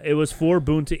different? Yeah, it was for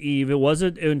Boonta Eve. It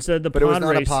wasn't instead of the pod race. But it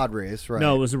was not a pod race, right?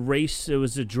 No, it was a race. It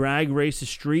was a drag race, a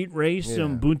street race. Yeah.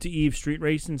 Boonta Eve street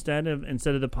race instead of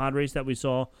the pod race that we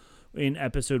saw in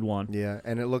episode 1. Yeah,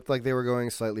 and it looked like they were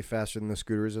going slightly faster than the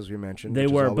scooters, as we mentioned. They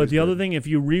were, but the other thing, if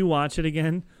you rewatch it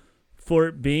again, for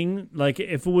it being like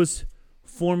if it was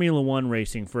Formula 1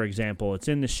 racing, for example, it's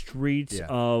in the streets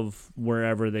of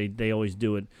wherever they always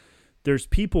do it. There's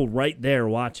people right there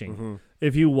watching. Mm-hmm.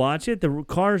 If you watch it, the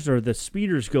cars or the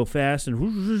speeders go fast,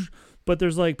 but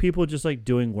there's like people just like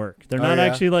doing work. They're not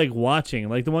actually like watching.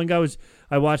 Like the one guy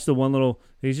I watched the one little,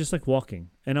 he's just like walking,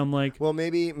 and I'm like, well,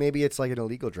 maybe it's like an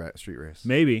illegal street race.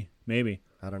 Maybe.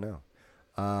 I don't know.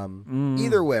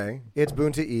 Either way, it's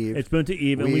Boonta Eve. It's Boonta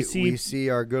Eve, and we see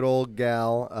our good old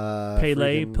gal,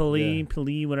 Pele,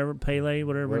 whatever her name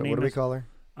is. What do we call her?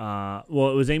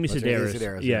 Well, it was Amy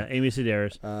Sedaris. Yeah, Amy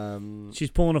Sedaris. She's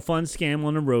pulling a fun scam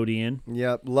on a Rodian.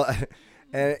 Yep.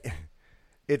 And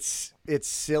it's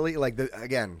silly. Like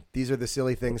again, these are the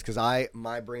silly things because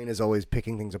my brain is always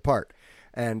picking things apart,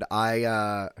 and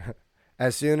I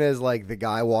as soon as like the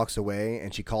guy walks away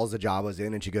and she calls the Jawas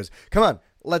in and she goes, "Come on,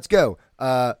 let's go.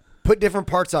 Put different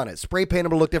parts on it. Spray paint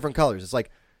them to look different colors." It's like.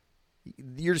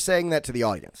 You're saying that to the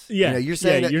audience. Yeah. You're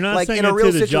saying that you're not like saying in a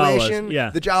real situation,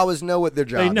 Jawas. the Jawas know what their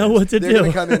job is. They know what to do. They're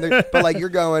going to come in there, but like you're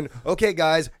going, okay,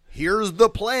 guys, here's the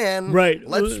plan. Right.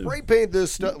 Let's spray paint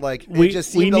this stuff. Like we it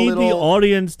just seemed need the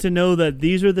audience to know that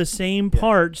these are the same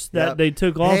parts that they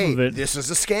took off of it. This is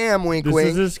a scam, wink.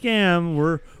 This is a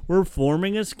scam. We're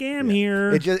forming a scam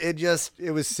here.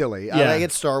 It was silly. Yeah.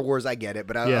 It's Star Wars, I get it,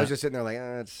 but I was just sitting there like,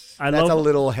 that's a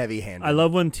little heavy-handed. I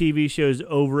love when TV shows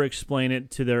over-explain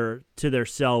it to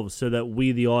themselves so that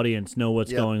we, the audience, know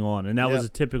what's going on, and that was a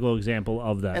typical example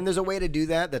of that. And there's a way to do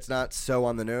that that's not so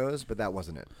on the nose, but that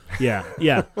wasn't it. Yeah.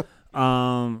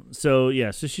 So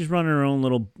she's running her own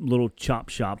little chop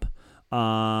shop,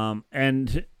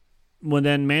 and. When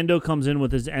then Mando comes in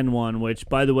with his N1, which,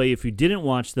 by the way, if you didn't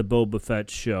watch the Boba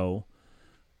Fett show,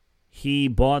 he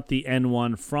bought the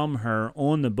N1 from her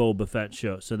on the Boba Fett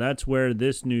show. So that's where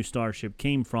this new starship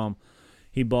came from.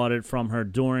 He bought it from her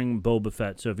during Boba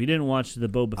Fett. So if you didn't watch the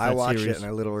Boba Fett series... I watched it, and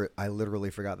I literally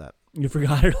forgot that. You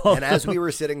forgot it all. And as we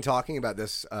were sitting talking about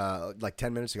this like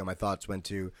 10 minutes ago, my thoughts went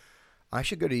to, I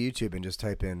should go to YouTube and just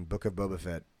type in Book of Boba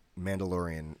Fett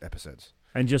Mandalorian episodes.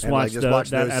 And just watch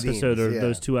that episode or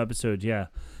those 2 episodes, yeah,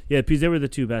 because they were the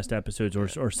 2 best episodes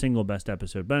or single best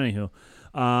episode. But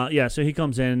anywho, so he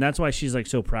comes in, and that's why she's like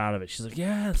so proud of it. She's like,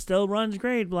 yeah, still runs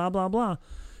great, blah blah blah.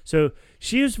 So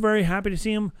she is very happy to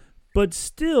see him, but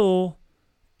still,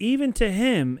 even to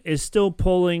him, is still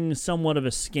pulling somewhat of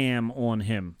a scam on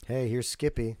him. Hey, here's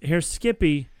Skippy.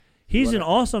 He's an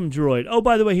awesome droid. Oh,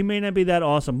 by the way, he may not be that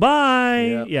awesome.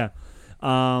 Bye. Yep.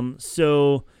 Yeah.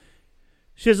 So.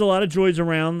 She has a lot of droids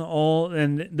around,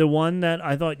 and the one that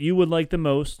I thought you would like the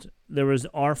most, there was the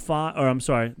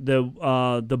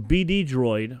BD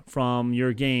droid from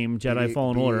your game, Jedi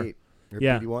Fallen Order.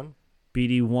 BD-1?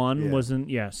 BD-1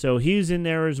 wasn't, so he's in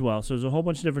there as well. So there's a whole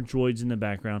bunch of different droids in the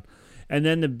background. And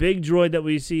then the big droid that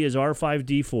we see is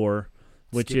R5-D4,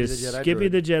 which is Skippy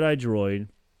the Jedi droid.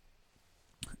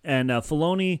 And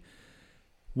Filoni,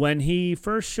 when he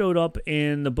first showed up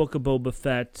in the Book of Boba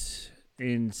Fett...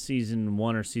 in season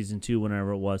 1 or season 2,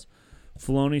 whenever it was,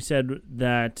 Filoni said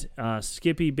that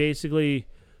Skippy basically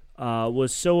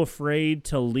was so afraid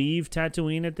to leave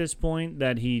Tatooine at this point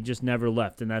that he just never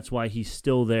left, and that's why he's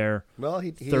still there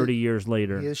 30 years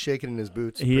later. He is shaking in his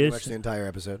boots pretty much the entire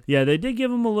episode. Yeah, they did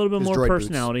give him a little bit more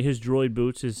personality. His droid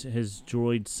boots, his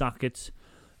droid sockets.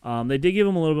 They did give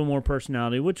him a little bit more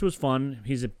personality, which was fun.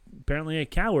 He's apparently a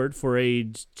coward for a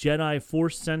Jedi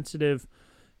Force-sensitive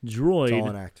droid. It's all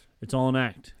an act. It's all an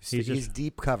act. He's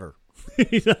deep cover.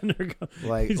 He's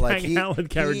he's hanging out with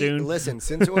Cara Dune. Listen,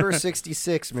 since Order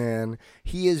 66, man,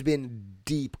 he has been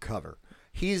deep cover.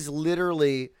 He's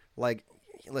literally like,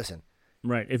 listen.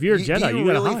 Right. If you're a Jedi, do you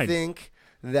gotta really hide. think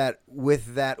that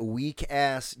with that weak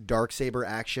ass Darksaber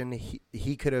action,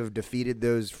 he could have defeated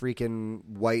those freaking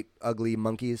white ugly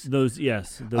monkeys? Those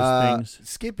things.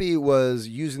 Skippy was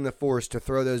using the Force to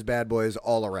throw those bad boys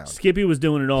all around. Skippy was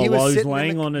doing it all while he was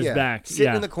laying on his back.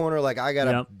 Sitting in the corner like, I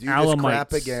gotta do this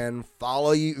crap again.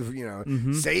 Follow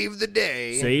you, save the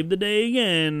day. Save the day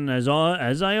again, as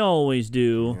I always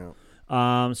do.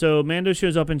 Yeah. So Mando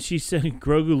shows up and she said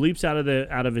Grogu leaps out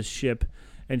of his ship.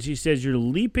 And she says, "You're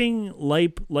leaping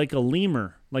like a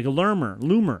lemur, like a lemur.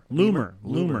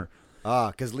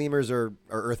 Because lemurs are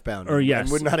earthbound. Or yes,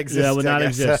 and would not exist. Yeah, would not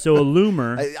exist. So a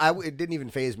lemur. It didn't even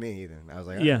faze me either. I was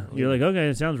like, you're like, okay,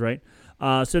 that sounds right.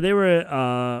 So they were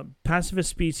a pacifist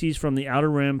species from the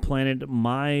Outer Rim planet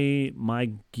Mygilio.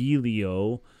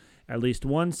 At least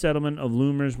one settlement of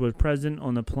lemurs was present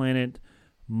on the planet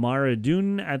Mara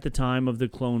Dune at the time of the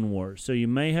Clone Wars. So you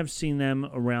may have seen them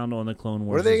around on the Clone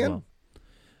Wars. What are they as again? Well.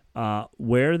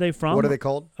 Where are they from? What are they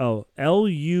called? Oh,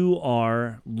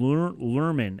 Lur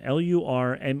Lurmen.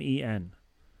 Lurmen.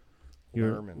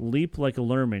 You leap like a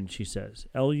Lurmen, she says.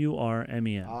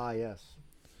 Lurmen. Ah, yes.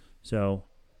 So,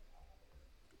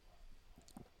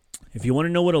 if you want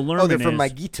to know what a Lurmen is... Oh, they're from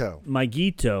Mygito.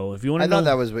 Mygito. If you want to know... I thought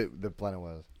that was what the planet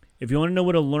was. If you want to know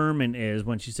what a Lurmen is,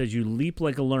 when she says you leap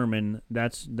like a Lurmen,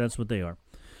 that's what they are.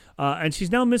 And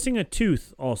she's now missing a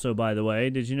tooth also, by the way.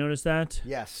 Did you notice that?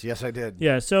 Yes, I did.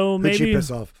 Yeah, so maybe... Who'd she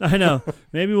piss off? I know.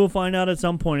 Maybe we'll find out at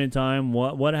some point in time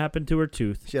what happened to her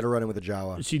tooth. She had a run-in with a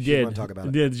Jawa. She did. Didn't want to talk about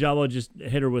it. The Jawa just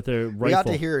hit her with a rifle. We got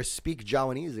to hear her speak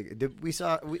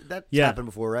Jawanese. That's happened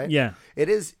before, right? Yeah. It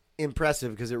is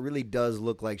impressive because it really does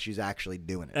look like she's actually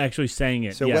doing it. Actually saying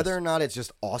it, So yes. whether or not it's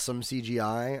just awesome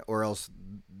CGI or else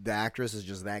the actress is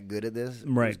just that good at this,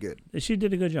 right. It's good. She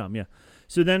did a good job, yeah.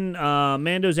 So then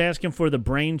Mando's asking for the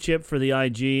brain chip for the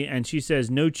IG, and she says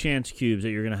no chance cubes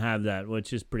that you're going to have that,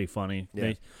 which is pretty funny.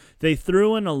 Yeah. They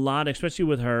threw in a lot, especially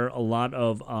with her, a lot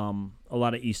of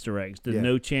Easter eggs. The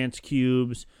no chance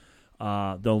cubes, the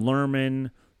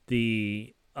Lurmen,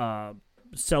 the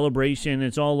celebration.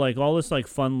 It's all this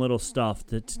fun little stuff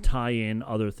to tie in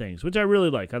other things, which I really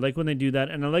like. I like when they do that,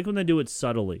 and I like when they do it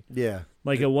subtly. Yeah.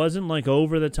 Like it wasn't like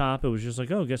over the top. It was just like,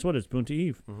 oh, guess what? It's Boonta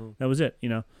Eve. Mm-hmm. That was it,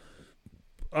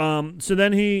 So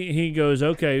then he goes,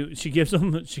 okay. She gives him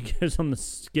the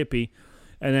Skippy,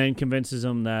 and then convinces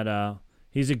him that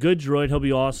he's a good droid. He'll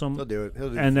be awesome. He'll do it.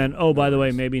 And then, by the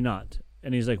way, maybe not.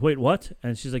 And he's like, wait, what?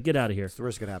 And she's like, get out of here. What's the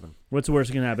worst that can happen? What's the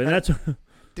worst that can happen? And that's.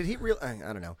 Did he really?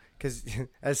 I don't know. Because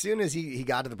as soon as he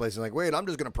got to the place, he's like, wait, I'm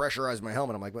just going to pressurize my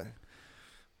helmet. I'm like, what?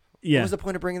 Yeah. What was the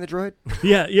point of bringing the droid?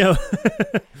 Yeah.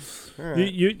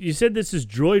 Right. You said this is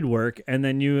droid work, and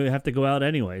then you have to go out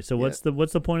anyway. So what's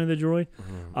the point of the droid?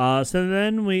 Mm-hmm. So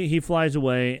then he flies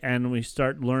away, and we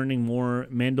start learning more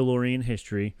Mandalorian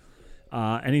history.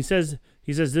 And he says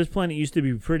this planet used to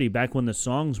be pretty back when the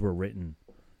songs were written.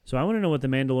 So I want to know what the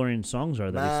Mandalorian songs are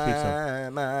that he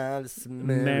speaks of.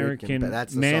 American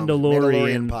that's the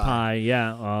Mandalorian pie.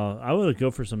 Yeah, I would go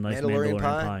for some nice Mandalorian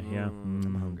pie. Yeah,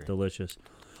 I'm hungry. Delicious.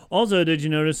 Also, did you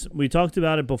notice we talked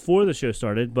about it before the show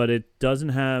started, but it doesn't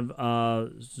have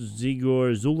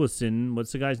Zigor Zulison.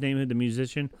 What's the guy's name? The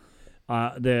musician,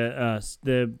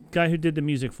 the guy who did the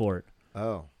music for it.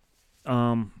 Oh,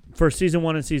 for season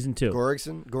 1 and season 2.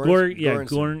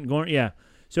 Goran. Yeah.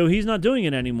 So he's not doing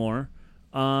it anymore,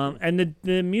 and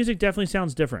the music definitely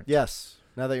sounds different. Yes.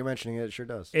 Now that you're mentioning it, it sure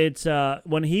does. It's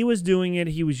when he was doing it,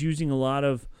 he was using a lot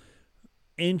of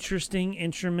interesting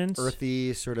instruments,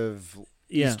 earthy sort of.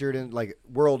 Eastern, like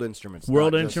world instruments.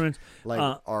 Like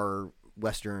our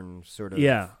Western sort of.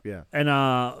 Yeah. And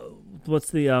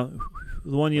what's the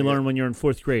one you learn when you're in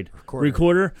 4th grade?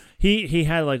 Recorder. He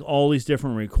had like all these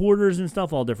different recorders and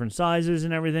stuff, all different sizes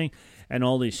and everything, and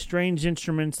all these strange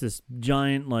instruments. This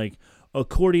giant like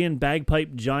accordion,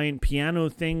 bagpipe, giant piano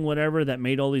thing, whatever that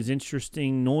made all these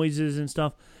interesting noises and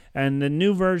stuff. And the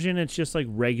new version, it's just like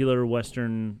regular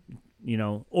Western,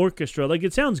 orchestra. Like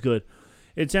it sounds good.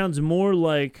 It sounds more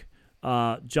like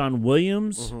John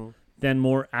Williams than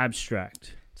more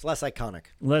abstract. It's less iconic.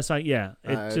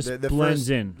 It just blends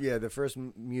in. Yeah, the first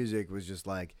music was just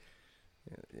like,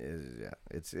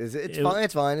 it's fine.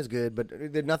 It's fine. It's good, but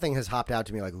nothing has hopped out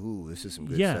to me like, ooh, this is some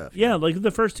good stuff. Yeah, like the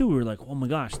first two, we were like, oh my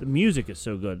gosh, the music is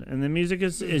so good, and the music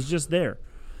is just there.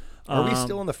 Are we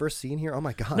still in the first scene here? Oh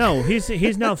my god! No,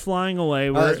 he's now flying away.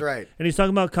 That's right. And he's talking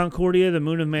about Concordia, the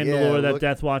moon of Mandalore that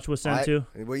Death Watch was sent to.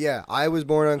 Well, yeah, I was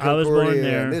born on Concordia. I was born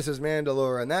there. And this is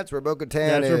Mandalore, and that's where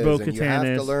Bo-Katan is. Where Bo-Katan and you have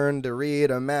to learn to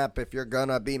read a map if you're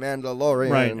gonna be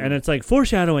Mandalorian. Right, and it's like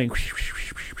foreshadowing.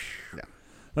 Yeah.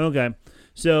 Okay,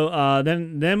 so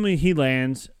then he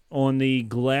lands on the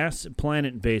glass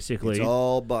planet. Basically, it's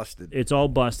all busted. It's all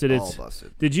busted.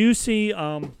 Busted. Did you see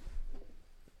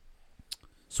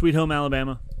Sweet Home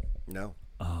Alabama? No.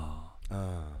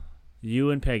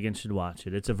 You and Pagan should watch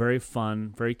it. It's a very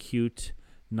fun, very cute,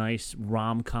 nice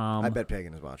rom-com. I bet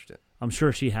Pagan has watched it. I'm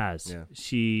sure she has.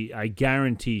 Yeah. I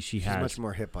guarantee she's has. She's much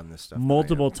more hip on this stuff.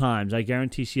 Multiple times. I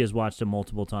guarantee she has watched it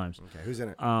multiple times. Okay, who's in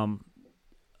it?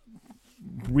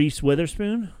 Reese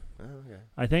Witherspoon. Oh, okay.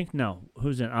 I think no.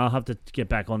 Who's in? I'll have to get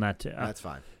back on that. That's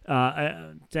fine. Go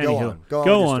on with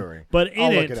your story. But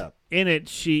I'll look it up. In it,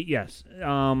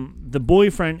 the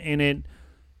boyfriend in it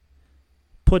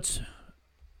puts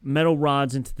metal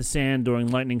rods into the sand during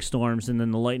lightning storms, and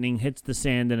then the lightning hits the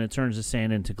sand, and it turns the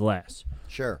sand into glass.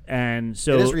 Sure. And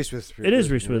so it is Reese Witherspoon. It is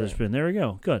Reese Witherspoon. Right. There we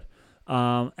go. Good.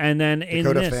 And then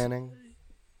Dakota Fanning.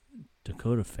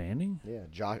 Dakota Fanning? Yeah.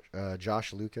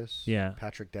 Josh Lucas. Yeah.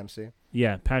 Patrick Dempsey.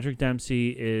 Yeah. Patrick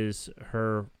Dempsey is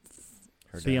her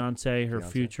fiance, her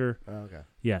future. Oh, okay.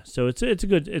 Yeah. So it's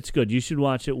good. You should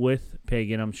watch it with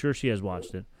Pagan. I'm sure she has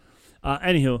watched it.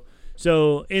 Anywho,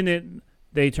 so in it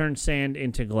they turn sand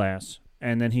into glass,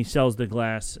 and then he sells the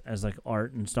glass as like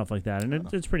art and stuff like that, and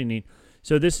it's pretty neat.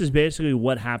 So this is basically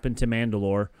what happened to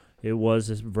Mandalore. It was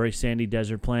this very sandy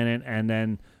desert planet, and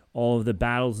then all of the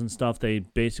battles and stuff, they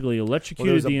basically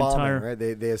electrocuted the entire. Right?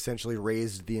 They essentially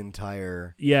raised the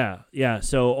entire. Yeah.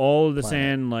 So all of the planet.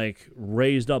 sand like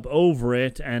raised up over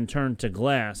it and turned to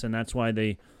glass, and that's why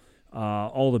they,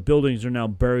 all the buildings are now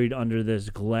buried under this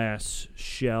glass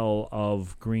shell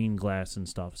of green glass and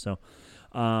stuff. So,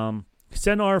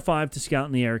 send R5 to scout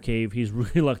in the air cave. He's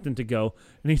reluctant to go,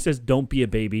 and he says, "Don't be a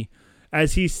baby."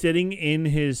 As he's sitting in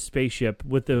his spaceship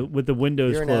with the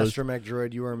windows closed. You're an astromech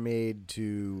droid. You are made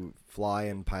to fly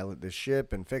and pilot this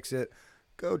ship and fix it.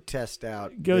 Go test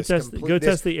out. Test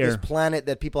the air. This planet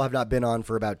that people have not been on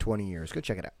for about 20 years. Go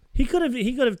check it out. He could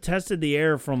have tested the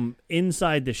air from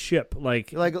inside the ship,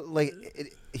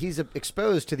 he's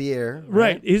exposed to the air.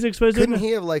 Right. He's exposed. Couldn't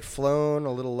he have flown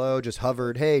a little low, just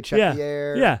hovered? Hey, check the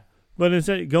air. Yeah. But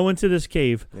instead, go into this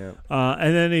cave, and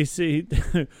then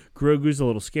Grogu's a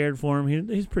little scared for him.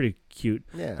 He's pretty cute,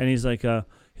 and he's like,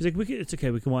 it's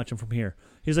okay, we can watch him from here.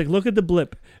 He's like, look at the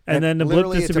blip, and then the blip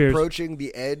disappears. It's approaching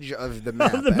the edge of the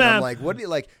map. And I'm like, what do you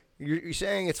like? You're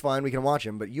saying it's fine, we can watch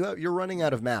him, but you're running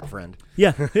out of map, friend.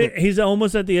 Yeah, he's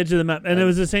almost at the edge of the map, and it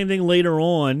was the same thing later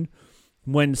on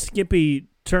when Skippy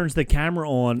turns the camera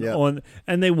on,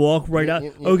 and they walk right out.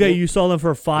 You saw them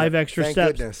for 5 extra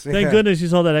steps. Goodness. Thank goodness you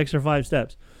saw that extra 5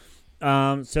 steps.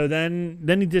 So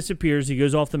then he disappears. He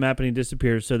goes off the map and he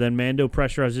disappears. So then Mando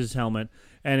pressurizes his helmet,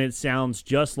 and it sounds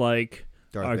just like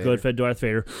our good Darth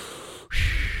Vader.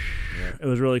 It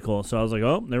was really cool. So I was like,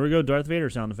 oh, there we go, Darth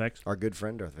Vader sound effects. Our good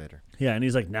friend Darth Vader. Yeah, and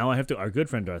he's like, now I have to. Our good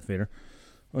friend Darth Vader.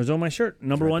 It was on my shirt.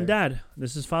 Number one dad.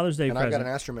 This is Father's Day present. And I've got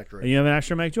an astromech droid. And you have an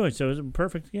astromech droid, so it's a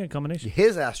perfect combination.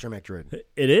 His astromech droid.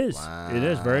 It is. Wow. It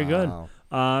is very good.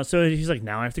 So he's like,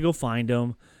 now I have to go find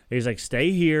him. He's like,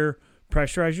 stay here,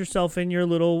 pressurize yourself in your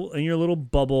little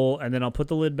bubble, and then I'll put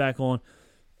the lid back on.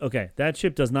 Okay, that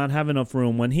ship does not have enough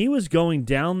room. When he was going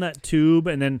down that tube,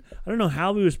 and then I don't know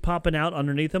how he was popping out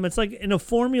underneath him. It's like in a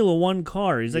Formula One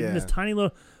car. He's like in this tiny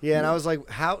little. Yeah, and I was like,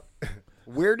 how?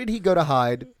 Where did he go to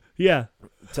hide? Yeah.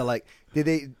 So did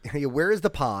they? Where is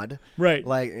the pod? Right.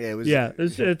 It was. Yeah,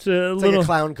 it's a it's little like a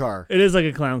clown car. It is like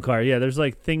a clown car. Yeah, there's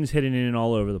things hidden in it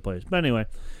all over the place. But anyway,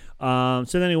 so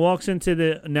then he walks into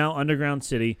the now underground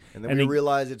city, and then we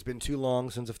realize it's been too long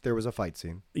since if there was a fight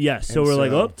scene. Yes, so we're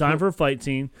like, oh, time for a fight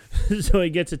scene. So he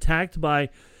gets attacked by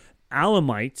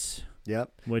Alamites.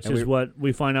 Yep. Which is what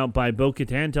we find out by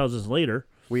Bo-Katan tells us later.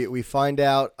 We find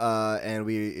out, and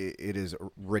it is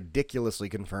ridiculously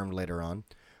confirmed later on.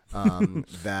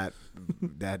 That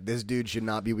this dude should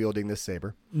not be wielding this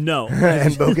saber. No.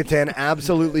 And Bo-Katan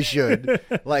absolutely should.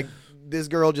 This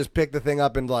girl just picked the thing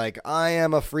up and I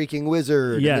am a freaking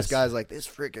wizard. Yes. And this guy's like, this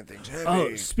freaking thing's heavy.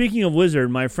 Oh, speaking of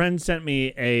wizard, my friend sent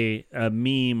me a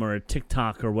meme or a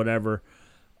TikTok or whatever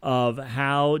of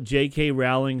how J.K.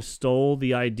 Rowling stole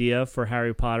the idea for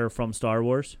Harry Potter from Star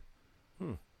Wars.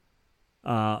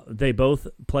 They both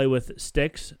play with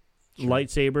sticks,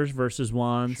 lightsabers versus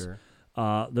wands. Sure.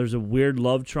 There's a weird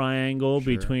love triangle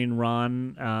between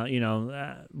Ron,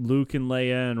 Luke and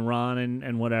Leia, and Ron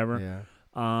and whatever. Yeah.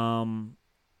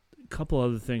 couple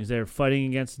other things there. Fighting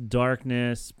against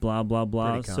darkness, blah blah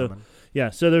blah. Pretty So common. yeah,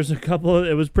 so there's a couple.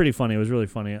 It was pretty funny. It was really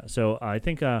funny. So I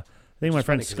think my friend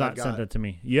funny 'cause Scott I've got- sent that to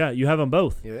me. Yeah, you have them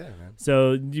both. Yeah, man.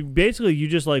 So you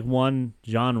just like one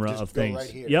genre Just of go things. right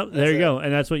here. Yep, That's there you it. go,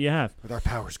 and that's what you have. With our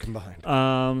powers combined.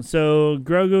 So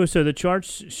Grogu. So the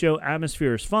charts show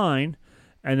atmosphere is fine,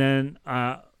 and then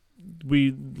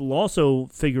we also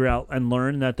figure out and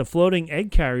learn that the floating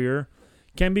egg carrier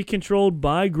can be controlled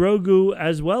by Grogu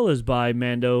as well as by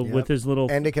Mando Yep. with his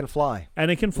little And it can fly. and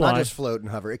it can fly. Not just float and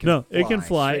hover. It can No, fly. it can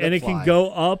fly, Straight and up it can fly. go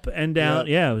up and down. Yep.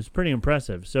 Yeah, it was pretty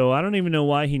impressive. So I don't even know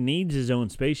why he needs his own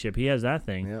spaceship. He has that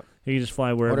thing. Yep. He can just fly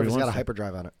I wherever wonder if he it's got wants a to.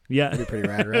 hyperdrive on it. Yeah. That'd be pretty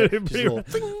rad, right? It'd be Just a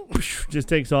pretty little just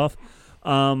takes off.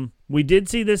 We did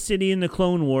see this city in the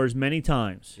Clone Wars many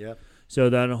times. Yep. So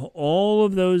that all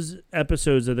of those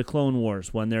episodes of the Clone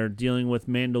Wars, when they're dealing with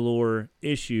Mandalore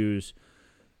issues,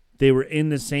 they were in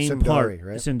the same Sindari, part.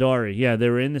 right? Sindari, yeah, they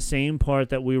were in the same part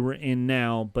that we were in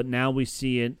now, but now we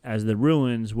see it as the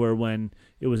ruins, where when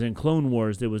it was in Clone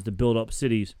Wars, there was the built-up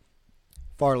cities.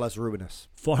 Far less ruinous.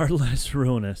 Far less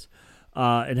ruinous.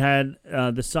 It had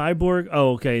the cyborg.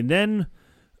 Oh, okay. Then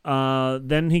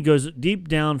he goes deep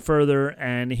down further,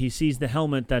 and he sees the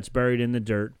helmet that's buried in the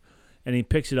dirt, and he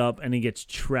picks it up, and he gets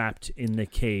trapped in the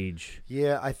cage.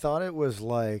 Yeah, I thought it was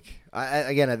like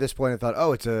again at this point I thought,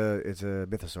 oh, it's a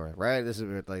mythosaur, right? This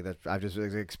is like that. I just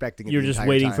was expecting it. You're the just entire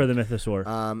waiting time. for the mythosaur.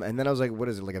 And then I was like, what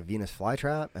is it, like a Venus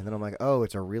flytrap? And then I'm like, oh,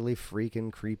 it's a really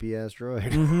freaking creepy ass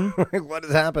droid. Mm-hmm. Like, what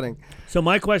is happening? So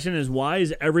my question is, why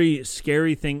is every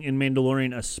scary thing in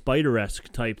Mandalorian a spider-esque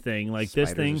type thing? Like this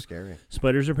Spiders thing, are scary.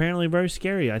 spiders are apparently very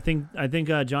scary. I think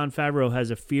Jon Favreau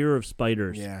has a fear of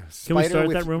spiders. Yeah. Can we Spider start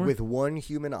with, that rumor? with one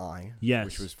human eye? Yes.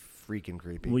 Which was freaking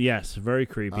creepy. Well, yes, very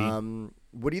creepy.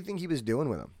 What do you think he was doing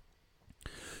with him?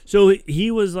 So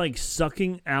he was like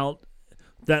sucking out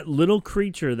that little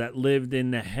creature that lived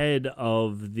in the head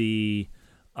of the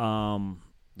droid.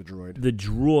 The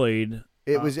droid.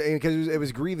 It was because it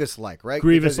was Grievous-like, right?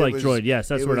 Grievous-like Because it was- droid. Yes,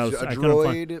 that's it what I was was. A I couldn't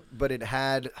find. droid, but it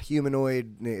had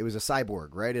humanoid. It was a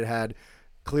cyborg, right? It had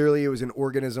clearly it was an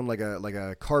organism, like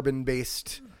a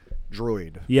carbon-based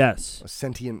droid. Yes. A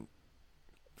sentient,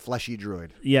 fleshy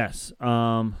droid. Yes.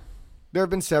 There have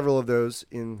been several of those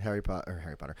in Harry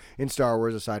Potter, in Star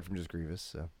Wars, aside from just Grievous.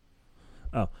 So.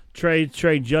 Oh, Trey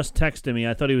just texted me.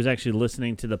 I thought he was actually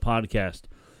listening to the podcast,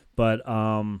 but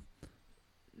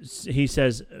he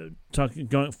says,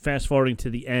 fast forwarding to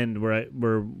the end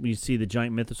where we see the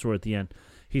giant mythosaur at the end.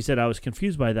 He said, I was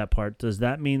confused by that part. Does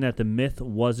that mean that the myth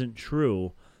wasn't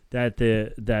true? That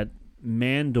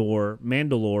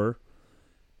Mandalore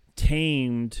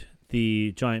tamed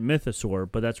the giant mythosaur,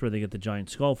 but that's where they get the giant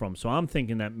skull from. So I'm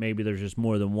thinking that maybe there's just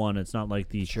more than one. It's not like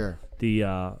the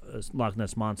Loch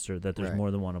Ness monster, that there's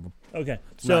more than one of them. Okay,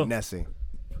 it's not Nessie.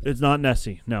 It's not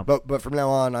Nessie. No, but from now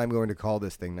on, I'm going to call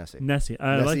this thing Nessie. Nessie.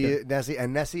 I like it. Nessie,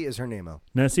 and Nessie is her name-o.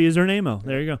 Nessie is her name-o.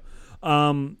 There you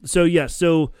go.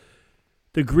 So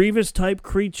the Grievous type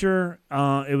creature,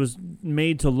 it was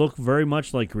made to look very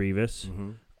much like Grievous.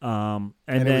 Mm-hmm. And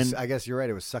then it was, I guess you're right.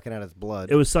 It was sucking out his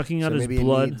blood. It was sucking out his maybe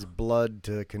blood. It needs blood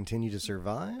to continue to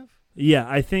survive. Yeah,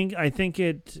 I think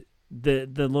it the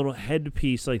little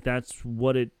headpiece, like that's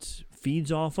what it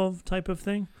feeds off of, type of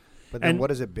thing. But then what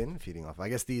has it been feeding off? I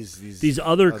guess these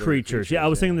other creatures. Yeah, I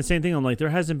was thinking the same thing. I'm like, there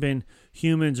hasn't been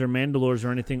humans or Mandalores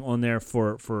or anything on there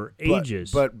for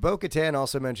ages. But Bo-Katan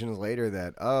also mentions later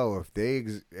that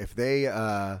if they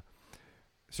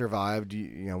survived,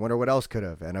 I wonder what else could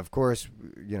have. And of course,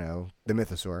 the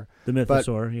mythosaur. The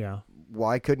mythosaur, yeah.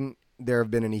 Why couldn't there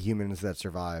have been any humans that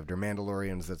survived or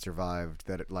Mandalorians that survived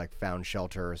that found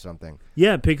shelter or something?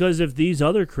 Yeah, because if these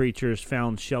other creatures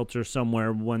found shelter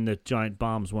somewhere when the giant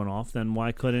bombs went off, then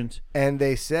why couldn't? And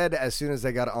they said as soon as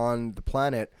they got on the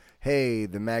planet, hey,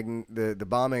 the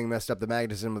bombing messed up the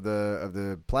magnetism of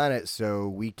the planet, so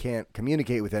we can't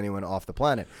communicate with anyone off the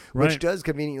planet. Right. Which does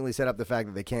conveniently set up the fact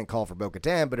that they can't call for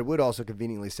Bo-Katan, but it would also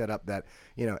conveniently set up that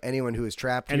anyone who is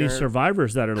trapped any here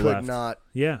survivors that are could left not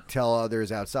tell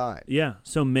others outside. Yeah,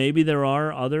 so maybe there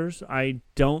are others. I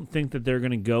don't think that they're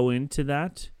going to go into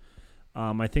that.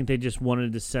 I think they just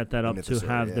wanted to set that up to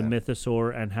have the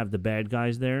mythosaur and have the bad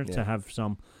guys there to have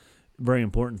some very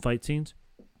important fight scenes.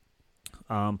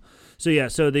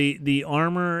 So the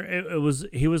armor,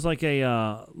 he was like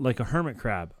a hermit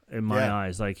crab in my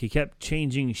eyes. Like he kept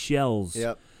changing shells.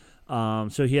 Yep.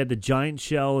 So he had the giant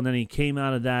shell, and then he came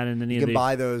out of that, and then you can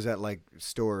buy those at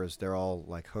stores. They're all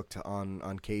hooked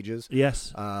on cages.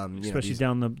 Yes. Especially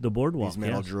down the boardwalk. These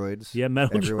metal droids. Yeah,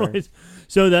 metal everywhere. droids.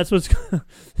 So that's what's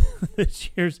this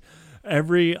year's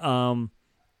every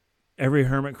every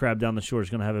hermit crab down the shore is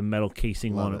going to have a metal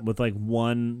casing on it with like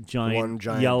one giant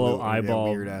yellow blue, eyeball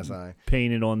weird ass eye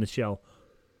painted on the shell.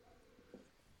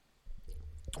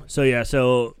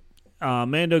 So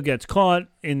Mando gets caught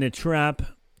in the trap,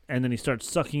 and then he starts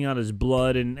sucking out his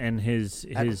blood and his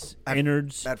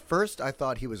innards. At first, I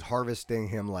thought he was harvesting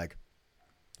him like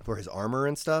for his armor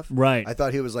and stuff. Right. I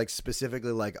thought he was like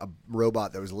specifically like a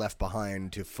robot that was left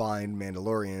behind to find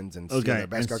Mandalorians and steal their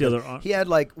best carcass. He had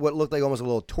like what looked like almost a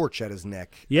little torch at his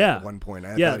neck. At one point.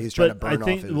 I thought he was trying to burn off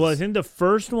his. Well, I think the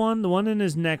first one, the one in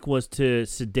his neck, was to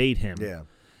sedate him. Yeah.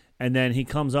 And then he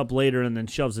comes up later and then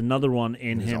shoves another one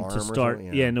in him to start,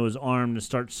 into his arm to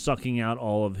start sucking out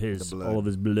all of his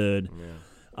blood.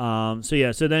 Yeah.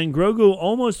 So then Grogu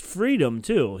almost freed him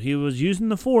too. He was using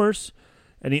the Force,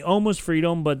 and he almost freed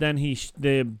him, but then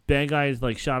the bad guys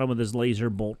like shot him with his laser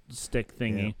bolt stick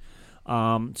thingy.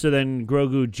 Yeah. So then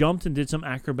Grogu jumped and did some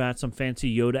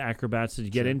fancy Yoda acrobats to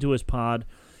get into his pod,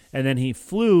 and then he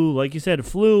flew, like you said,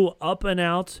 up and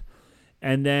out,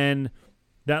 and then.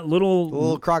 That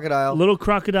little crocodile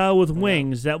with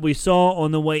wings that we saw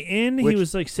on the way in, he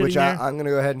was like sitting there. I'm going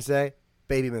to go ahead and say,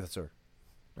 baby mythosaur.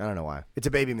 I don't know why. It's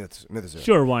a baby mythosaur.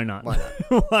 Sure, why not?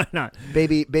 Why not?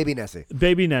 Baby Nessie.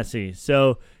 Baby Nessie.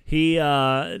 So he,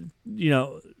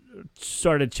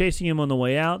 started chasing him on the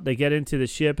way out. They get into the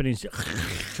ship, and he's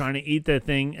trying to eat the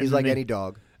thing. He's like any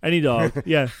dog. Any dog,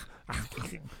 yeah.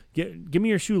 Give me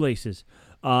your shoelaces.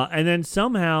 And then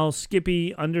somehow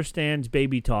Skippy understands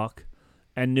baby talk.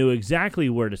 And knew exactly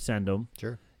where to send him.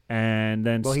 Sure. And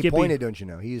then Skippy... Well, he pointed, don't you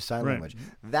know? He used sign language.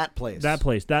 That place.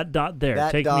 That dot there.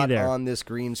 That Take dot me there. on this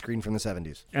green screen from the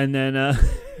 70s. And then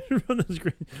from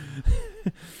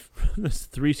this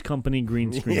Three's Company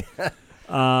green screen. Yeah.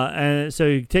 And so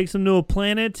he takes him to a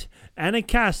planet and a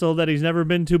castle that he's never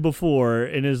been to before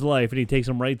in his life, and he takes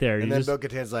him right there. And then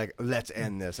Bo-Katan's like, let's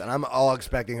end this. And I'm all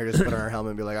expecting her to just put on her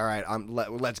helmet and be like, all right,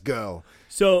 let's go.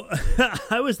 So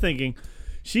I was thinking...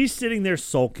 She's sitting there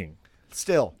sulking.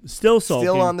 Still sulking.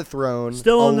 Still on the throne.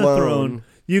 Still on the throne.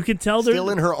 You could tell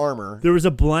still in her armor. There was a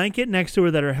blanket next to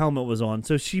her that her helmet was on,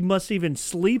 so she must even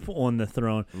sleep on the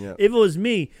throne. Yep. If it was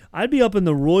me, I'd be up in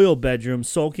the royal bedroom,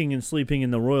 sulking and sleeping in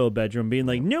the royal bedroom, being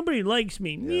like, nobody likes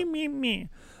me. Yep. Me.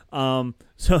 So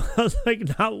I was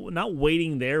like, not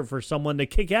waiting there for someone to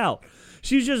kick out.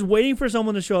 She's just waiting for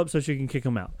someone to show up so she can kick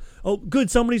him out. Oh,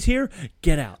 good, somebody's here.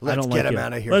 Get out. Let's get him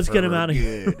out of here. Let's get him out of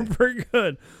here for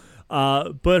good.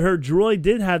 But her droid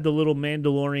did have the little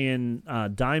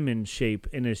Mandalorian diamond shape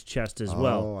in his chest as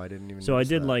well. Oh, I didn't even. So I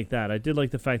did like that. I did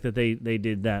like the fact that they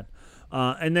did that.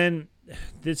 And then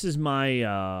this is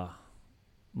my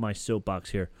my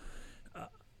soapbox here.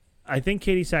 I think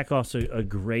Katie Sackhoff's a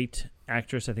great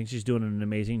actress. I think she's doing an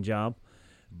amazing job.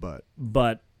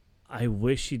 But I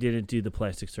wish she didn't do the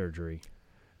plastic surgery.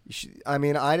 I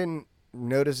mean, I didn't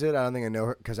notice it. I don't think I know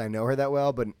her because I know her that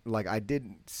well. But like, I did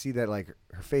see that like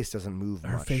her face doesn't move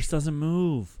much. Her face doesn't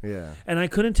move. Yeah. And I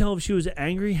couldn't tell if she was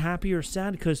angry, happy, or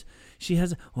sad because she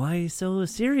has. Why are you so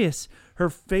serious? Her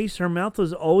face, her mouth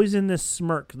was always in this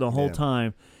smirk the whole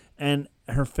time, and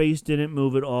her face didn't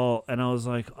move at all. And I was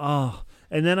like, oh.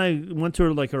 And then I went to her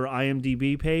her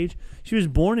IMDb page. She was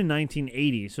born in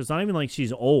 1980, so it's not even like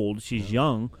she's old. She's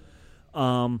young.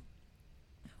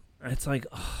 It's like,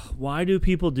 why do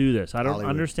people do this? I don't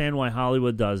understand why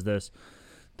Hollywood does this.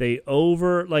 They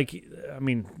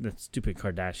the stupid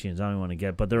Kardashians, I don't want to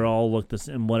get, but they're all look the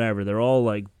same, whatever. They're all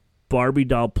like Barbie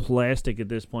doll plastic at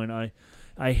this point. I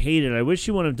hate it. I wish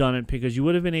she wouldn't have done it because you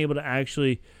would have been able to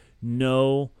actually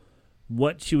know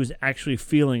what she was actually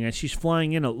feeling. As she's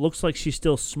flying in, it looks like she's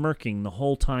still smirking the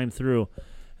whole time through.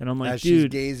 And I'm like, as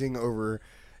dude. She's gazing over.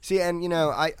 See, and,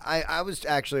 I was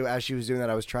actually, as she was doing that,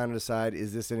 I was trying to decide,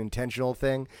 is this an intentional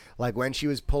thing? Like, when she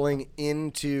was pulling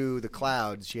into the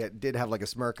clouds, she did have, like, a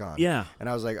smirk on. Yeah. And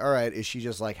I was like, all right, is she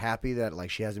just, like, happy that, like,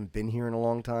 she hasn't been here in a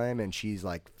long time and she's,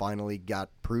 like, finally got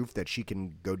proof that she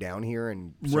can go down here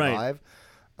and survive?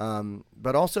 Right.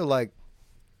 But also, like,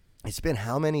 it's been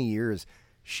how many years?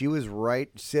 She was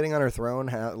sitting on her throne,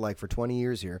 for 20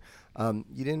 years here.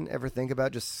 You didn't ever think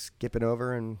about just skipping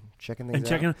over and checking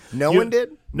things out? No one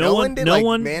did? No one did?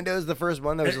 Mando's the first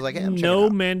one that was just like, hey, I'm checking no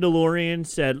out. Mandalorian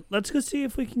said, let's go see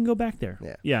if we can go back there.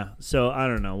 Yeah. So, I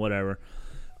don't know, whatever.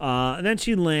 And then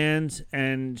she lands,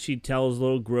 and she tells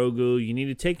little Grogu, you need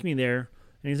to take me there.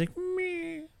 And he's like,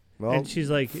 meh. Well, and she's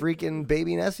like, freaking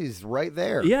baby Nessie's right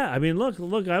there. Yeah, I mean,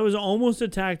 look, I was almost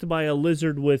attacked by a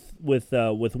lizard with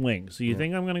wings. So you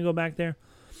think I'm going to go back there?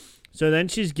 So then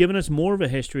she's giving us more of a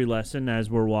history lesson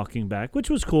as we're walking back, which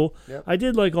was cool. Yep. I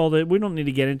did like all that. We don't need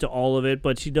to get into all of it,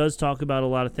 but she does talk about a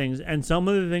lot of things. And some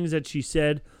of the things that she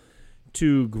said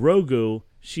to Grogu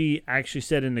she actually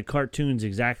said in the cartoons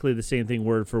exactly the same thing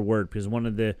word for word, because one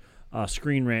of the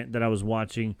Screen Rant that I was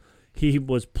watching, he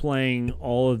was playing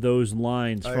all of those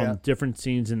lines from different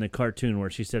scenes in the cartoon where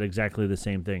she said exactly the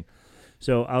same thing.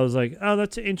 So I was like, oh,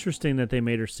 that's interesting that they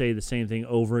made her say the same thing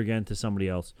over again to somebody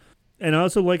else. And I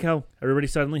also like how everybody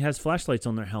suddenly has flashlights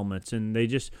on their helmets, and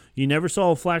you never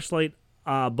saw a flashlight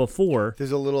before.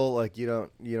 There's a little, like, you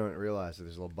don't realize that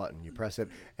there's a little button. You press it,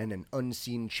 and an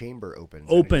unseen chamber opens.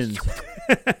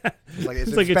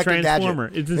 It's like a transformer.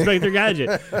 Gadget. It's Inspector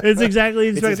Gadget. It's exactly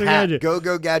Inspector Gadget.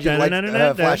 Go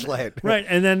Gadget flashlight. Right,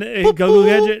 and then Go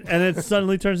Gadget, and it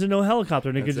suddenly turns into a helicopter,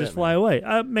 and it could just fly away.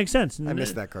 Makes sense. I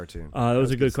missed that cartoon. That was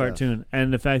a good cartoon.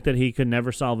 And the fact that he could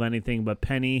never solve anything, but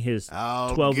Penny, his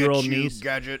 12-year-old niece,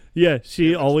 Gadget. Yeah,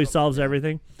 she always solves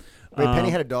everything. Wait, Penny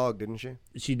had a dog, didn't she?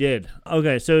 She did.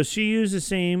 Okay, so she used the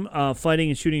same fighting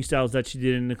and shooting styles that she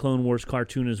did in the Clone Wars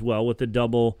cartoon as well, with the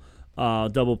double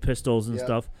pistols and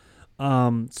stuff.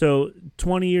 So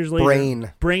 20 years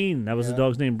later, Brain. That was the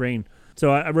dog's name, Brain.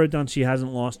 So I wrote down she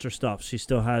hasn't lost her stuff. She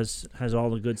still has all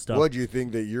the good stuff. What, do you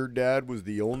think that your dad was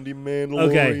the only Mandalorian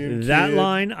Okay, that kid?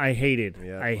 Line I hated.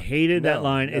 Yeah. I hated that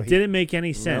line. It didn't make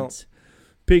any sense. No.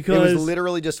 Because it was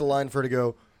literally just a line for her to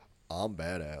go, I'm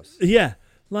badass. Yeah.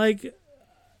 Like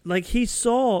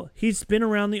he's been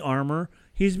around the armor.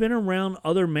 He's been around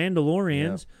other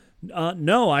Mandalorians. Yeah.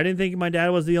 No, I didn't think my dad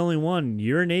was the only one.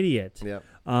 You're an idiot. Yeah.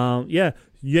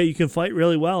 Yeah, you can fight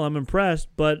really well. I'm impressed,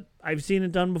 but I've seen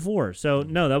it done before. So,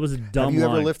 no, that was a dumb line. Have you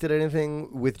ever lifted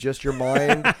anything with just your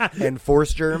mind and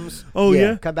force germs? Oh,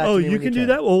 yeah? Come back to me you can do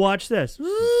that? Well, watch this.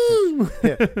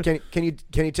 Yeah. Can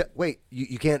you wait,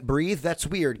 you can't breathe? That's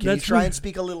weird. Can you try and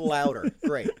speak a little louder?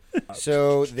 Great.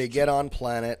 So they get on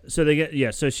planet.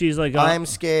 So she's like, I'm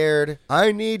scared.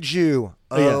 I need you.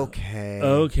 Okay.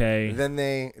 Okay. Then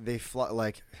they fly,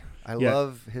 like, I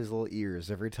love his little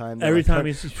ears every time.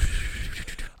 He's...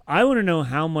 I want to know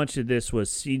how much of this was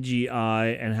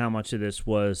CGI and how much of this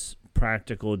was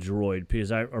practical droid,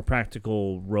 or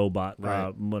practical robot,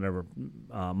 right.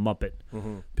 Muppet.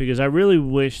 Mm-hmm. Because I really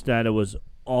wish that it was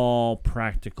all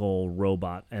practical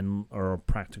robot or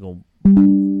practical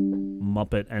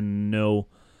Muppet and no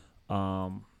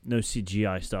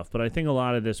CGI stuff. But I think a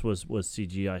lot of this was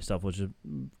CGI stuff, which is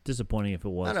disappointing if it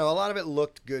was. I know, a lot of it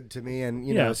looked good to me, and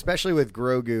you know, especially with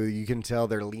Grogu, you can tell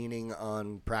they're leaning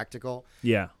on practical.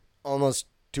 Yeah. Almost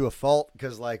to a fault,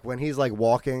 because like when he's like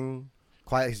walking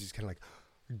quietly, he's just kind of like,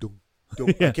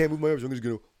 don't, I can't move my arms. I'm just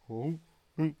gonna.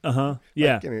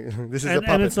 Yeah. This is a puppet.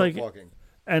 And it's like walking.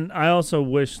 And I also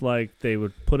wish like they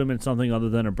would put him in something other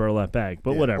than a burlap bag,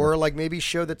 but whatever. Or like maybe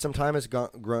show that some time has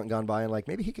gone by, and like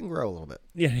maybe he can grow a little bit.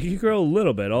 Yeah, he can grow a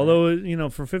little bit. Although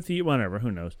for 50, whatever,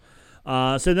 who knows?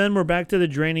 So then we're back to the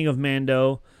draining of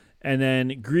Mando, and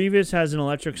then Grievous has an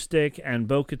electric stick, and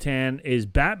Bo-Katan is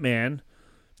Batman.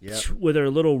 Yep. With her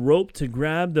little rope to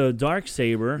grab the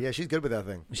Darksaber. Yeah, she's good with that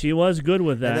thing. She was good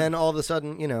with that. And then all of a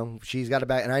sudden, she's got it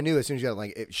back. And I knew as soon as she got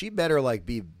it, she better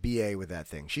be BA with that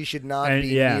thing. She should not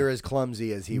be near as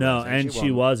clumsy as he was. No, and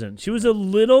she wasn't. She was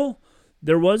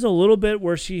there was a little bit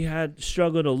where she had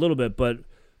struggled a little bit, but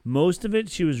most of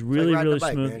it she was really, really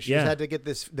smooth. Man. She just had to get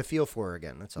the feel for her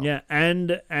again. That's all. Yeah,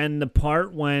 and the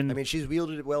part when she's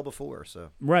wielded it well before, so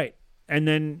right. And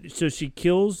then so she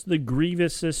kills the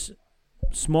Grievous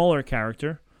smaller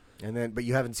character, but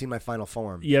you haven't seen my final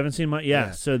form. You haven't seen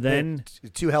my So then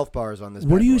 2 health bars on this.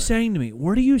 What are you saying to me?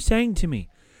 What are you saying to me?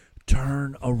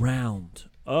 Turn around.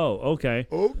 Oh, okay.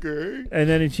 Okay. And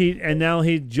then now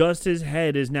his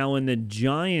head is now in the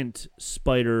giant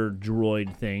spider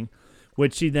droid thing,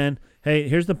 which she then. Hey,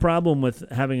 here's the problem with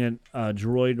having a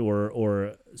droid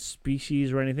or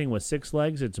species or anything with 6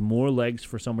 legs. It's more legs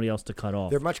for somebody else to cut off.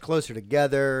 They're much closer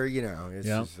together, It's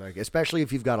just like, especially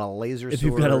if you've got a laser sword. If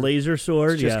you've got a laser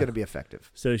sword, it's just going to be effective.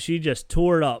 So she just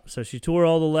tore it up. So she tore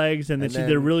all the legs, and then she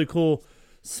did a really cool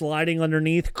sliding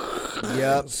underneath.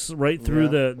 Yep. Right through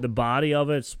the body of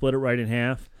it, split it right in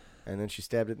half. And then she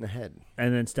stabbed it in the head.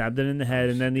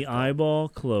 And then the eyeball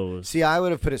closed. See, I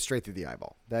would have put it straight through the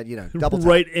eyeball. That, double tap.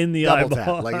 Right in the double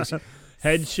eyeball. Tap.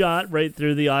 Headshot right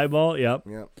through the eyeball. Yep.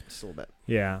 Yep. Just a little bit.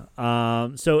 Yeah.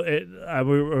 So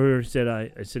I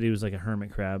said he was like a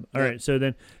hermit crab. All right. So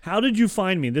then, how did you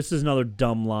find me? This is another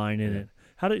dumb line in it.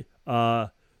 How did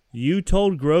you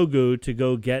told Grogu to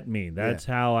go get me? That's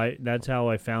how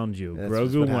I found you.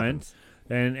 Grogu went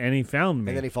and he found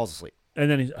me. And then he falls asleep. And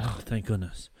then thank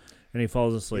goodness. And he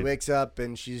falls asleep. He wakes up,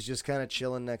 and she's just kind of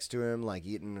chilling next to him, like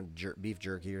eating beef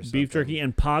jerky or something. Beef jerky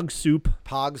and pog soup.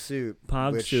 Pog soup.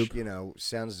 Pog soup.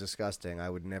 Sounds disgusting. I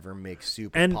would never make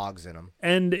soup with pogs in them.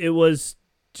 And it was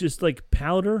just like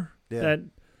powder that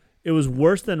It was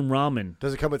worse than ramen.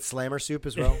 Does it come with slammer soup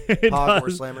as well? Pog or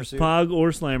slammer soup? Pog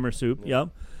or slammer soup, yep.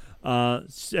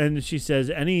 And she says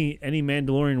any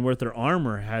Mandalorian worth their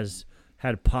armor has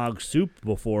had Pog soup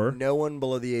before. No one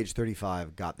below the age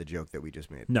 35 got the joke that we just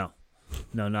made. No,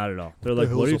 not at all. They're like,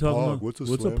 what are you talking about? What's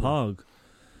a Pog?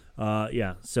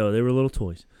 Yeah, so they were little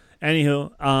toys.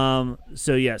 Anywho,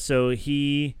 so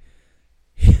he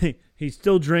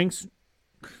still drinks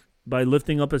by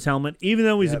lifting up his helmet, even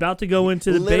though he's about to go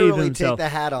into the bathe Literally himself. take the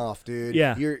hat off, dude.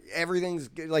 Yeah. Everything's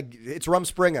like, it's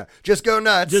Rumspringa. Just go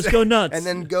nuts. And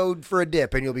then go for a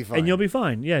dip and you'll be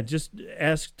fine. Yeah, just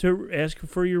ask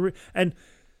for your... And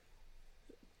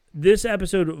this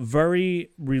episode, very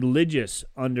religious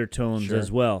undertones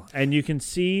as well. And you can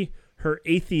see her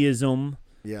atheism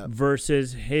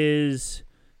versus his...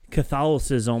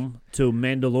 Catholicism to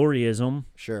Mandalorianism.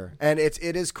 Sure. And it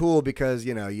is cool because,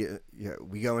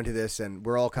 we go into this and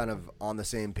we're all kind of on the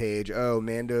same page. Oh,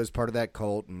 Mando's part of that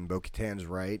cult and Bo-Katan's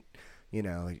right.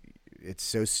 It's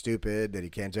so stupid that he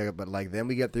can't check it. But, then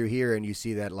we get through here and you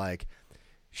see that,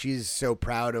 she's so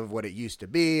proud of what it used to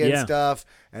be and stuff.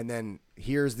 And then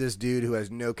here's this dude who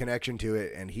has no connection to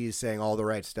it and he's saying all the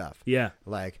right stuff. Yeah.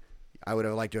 I would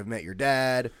have liked to have met your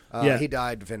dad. He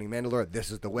died defending Mandalore. This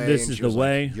is the way. This is the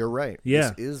way. You're right. Yeah.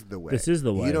 This is the way. This is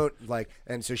the way. You don't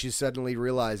and so she's suddenly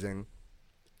realizing,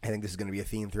 I think this is going to be a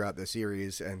theme throughout the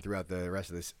series and throughout the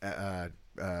rest of this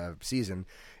season,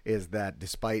 is that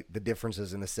despite the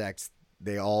differences in the sects,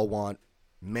 they all want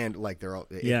they're all,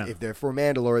 if they're for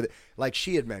Mandalore, like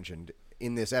she had mentioned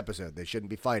in this episode, they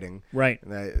shouldn't be fighting. Right.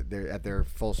 They're at their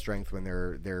full strength when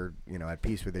they're at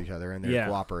peace with each other and they're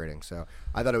cooperating. So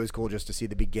I thought it was cool just to see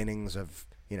the beginnings of,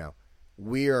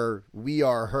 we are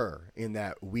her, in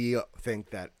that we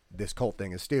think that this cult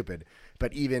thing is stupid.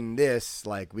 But even this,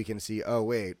 we can see, oh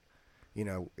wait, it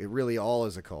really all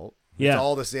is a cult. Yeah. It's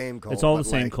all the same cult. It's all the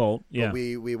same cult. Yeah. But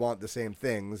we want the same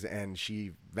things, and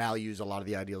she values a lot of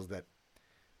the ideals that.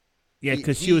 Yeah,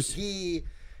 because he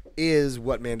is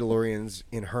what Mandalorians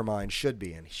in her mind should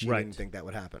be, and she didn't think that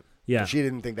would happen. Yeah, she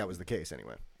didn't think that was the case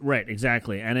anyway. Right,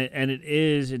 exactly, and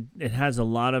it has a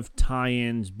lot of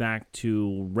tie-ins back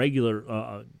to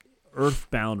regular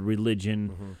earthbound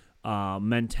religion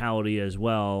mentality as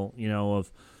well.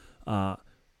 Of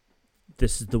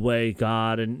this is the way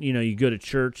God, and you go to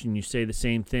church and you say the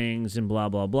same things and blah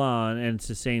blah blah, and it's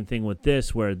the same thing with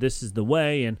this, where this is the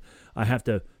way, and I have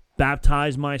to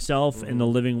baptize myself in the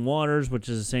living waters, which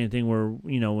is the same thing where,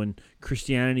 in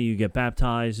Christianity you get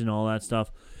baptized and all that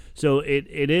stuff. So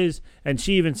it is, and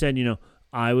she even said,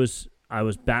 I was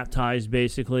baptized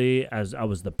basically as I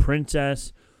was the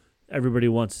princess. Everybody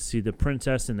wants to see the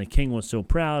princess, and the king was so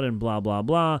proud and blah, blah,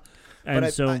 blah. And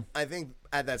but I think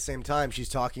at that same time, she's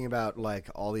talking about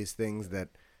all these things that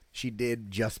she did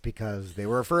just because they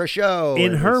were for a show.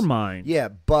 In her mind. Yeah,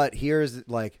 but here's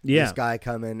this guy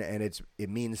coming and it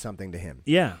means something to him.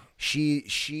 Yeah.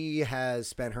 She has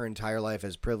spent her entire life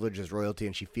as privileged as royalty,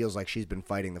 and she feels like she's been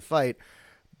fighting the fight,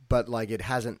 but it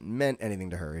hasn't meant anything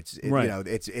to her.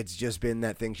 It's just been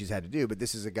that thing she's had to do. But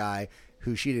this is a guy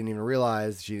who she didn't even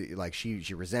realize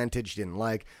she resented, she didn't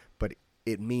like, but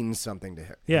it means something to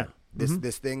her. Yeah.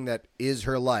 This thing that is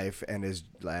her life and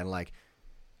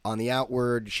on the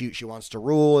outward, she wants to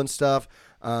rule and stuff,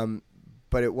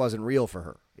 but it wasn't real for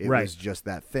her. It was just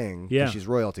that thing. Yeah. She's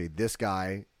royalty. This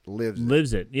guy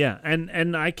lives it. Yeah,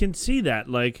 and I can see that.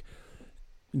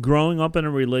 Growing up in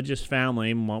a religious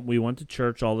family, we went to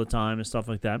church all the time and stuff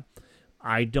like that.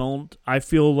 I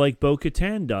feel like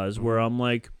Bo-Katan does, where I'm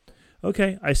like,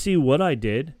 okay, I see what I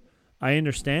did. I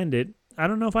understand it. I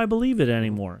don't know if I believe it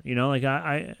anymore.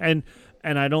 I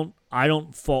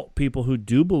don't fault people who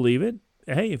do believe it.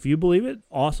 Hey, if you believe it,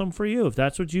 awesome for you. If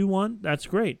that's what you want, that's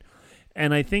great.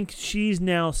 And I think she's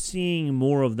now seeing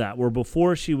more of that, where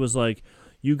before she was like,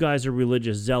 you guys are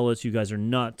religious zealots, you guys are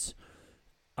nuts.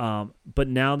 But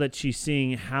now that she's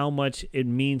seeing how much it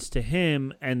means to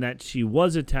him and that she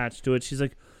was attached to it, she's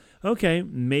like, okay,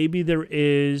 maybe there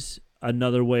is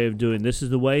another way of doing this. Is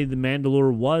the way the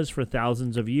Mandalore was for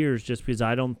thousands of years. Just because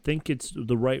I don't think it's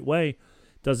the right way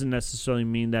doesn't necessarily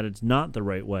mean that it's not the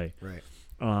right way. Right.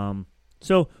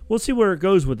 So we'll see where it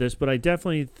goes with this, but I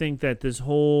definitely think that this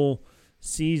whole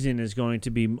season is going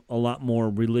to be a lot more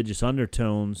religious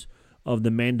undertones of the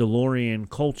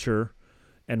Mandalorian culture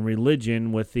and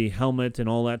religion with the helmet and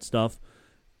all that stuff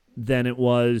than it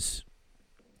was.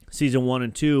 Season 1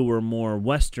 and 2 were more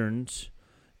Westerns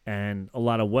and a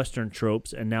lot of Western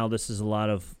tropes, and now this is a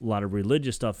lot of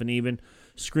religious stuff. And even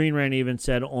Screen Rant even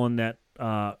said on that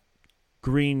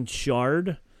green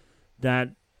shard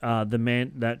that the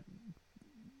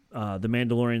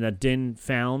Mandalorian that Din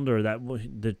found, or that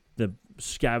the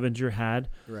scavenger had.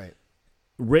 Right.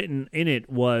 Written in it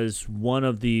was one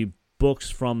of the books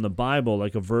from the Bible,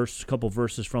 like a couple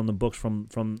verses from the books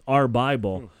from our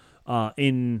Bible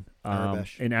in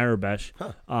Arabic.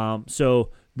 Huh. So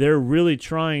they're really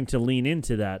trying to lean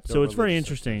into that. So it's very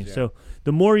interesting. Systems, So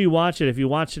the more you watch it, if you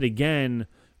watch it again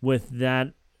with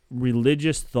that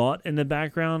religious thought in the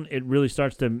background, it really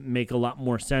starts to make a lot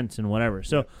more sense and whatever.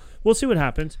 So we'll see what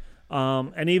happens.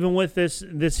 And even with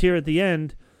this here at the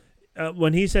end,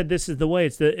 when he said this is the way,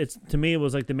 it's to me it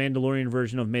was like the Mandalorian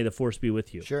version of "May the Force be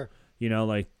with you." Sure. You know,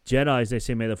 like Jedis, they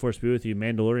say "May the Force be with you."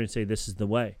 Mandalorians say "This is the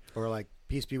way." Or like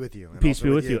 "Peace be with you." And Peace also be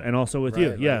with you, and also with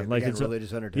you. Right, Yeah, like it's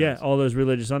religious undertones. Yeah, all those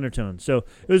religious undertones. So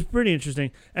it was pretty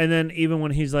interesting. And then even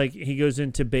when he's like, he goes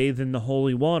in to bathe in the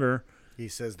holy water. He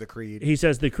says the creed. He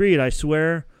says the creed. I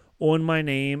swear on my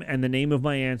name and the name of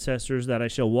my ancestors that I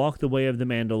shall walk the way of the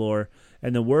Mandalore,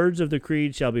 and the words of the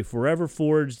creed shall be forever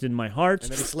forged in my heart.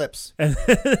 And then he slips. And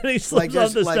then he slips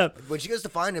off the step. When she goes to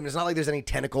find him, it's not like there's any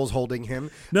tentacles holding him.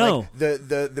 No. Like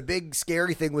the big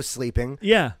scary thing was sleeping.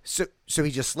 Yeah. So he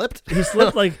just slipped. He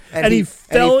slipped and he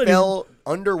fell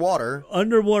underwater.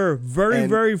 Underwater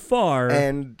very far.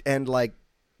 And like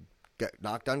got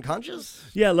knocked unconscious.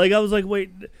 Yeah, like I was like, wait,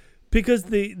 because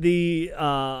the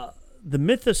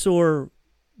mythosaur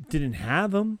didn't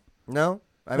have him. No.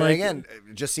 I mean, again,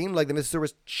 it just seemed like the mythosaur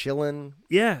was chilling.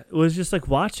 Yeah, it was just like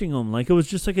watching him. Like it was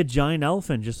just like a giant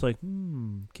elephant, just like,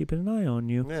 keeping an eye on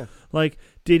you. Yeah. Like,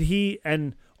 did he,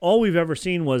 and all we've ever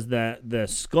seen was the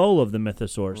skull of the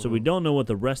mythosaur, so we don't know what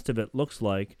the rest of it looks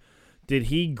like. Did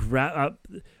he grab,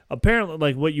 apparently,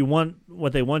 like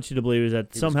what they want you to believe is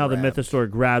that somehow the mythosaur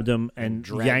grabbed him and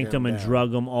yanked him and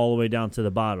drug him all the way down to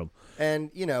the bottom.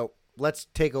 And, let's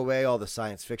take away all the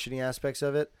science fiction-y aspects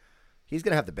of it. He's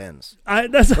going to have the bends. I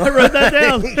wrote that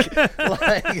down.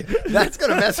 That's going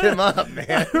to mess him up,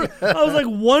 man. I was like,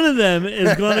 one of them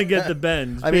is going to get the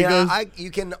bends. I mean,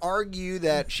 you can argue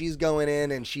that she's going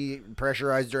in and she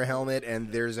pressurized her helmet,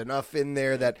 and there's enough in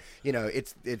there that,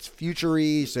 it's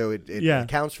future-y, so it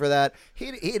accounts for that. He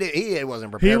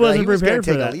wasn't prepared. He wasn't was prepared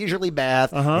for take that. A leisurely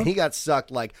bath, and he got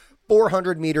sucked like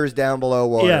 400 meters down below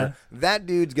water. Yeah. That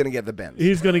dude's going to get the bends.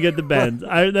 He's going to get the bends.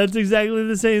 That's exactly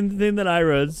the same thing that I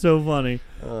wrote. It's so funny.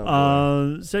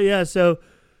 So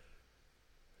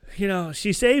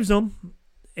she saves him.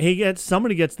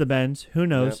 Somebody gets the bends. Who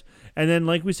knows? Yep. And then,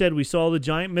 like we said, we saw the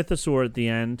giant mythosaur at the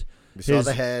end. We saw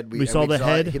the head. We saw the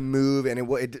head. Him move, and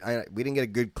we didn't get a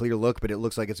good, clear look, but it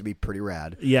looks like it's going to be pretty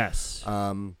rad. Yes.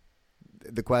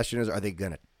 The question is, are they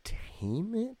going to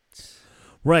tame it?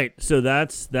 Right. So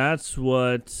that's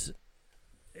what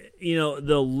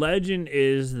the legend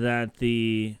is, that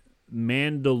the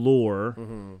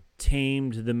Mandalore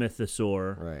tamed the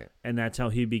mythosaur. Right. And that's how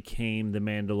he became the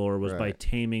Mandalore, was by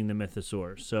taming the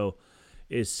mythosaur. So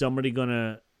is somebody going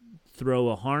to throw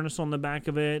a harness on the back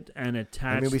of it and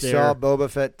attach we saw Boba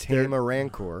Fett tame a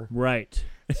Rancor. Right.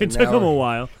 So it took him a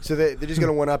while. So they're just going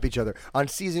to one-up each other. On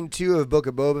Season 2 of Book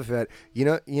of Boba Fett,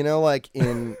 like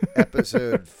in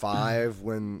Episode 5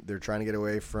 when they're trying to get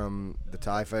away from the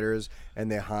TIE fighters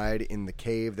and they hide in the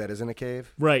cave that isn't a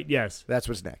cave? Right, yes. That's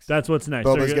what's next. Boba's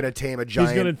going to tame a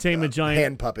giant,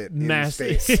 hand puppet in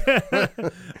space.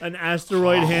 An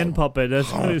asteroid hand puppet.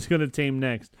 That's what he's going to tame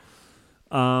next.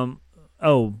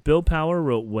 Bill Power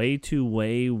wrote way too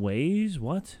ways.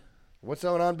 What? What's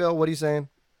going on, Bill? What are you saying?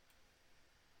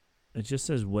 It just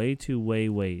says way too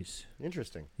ways.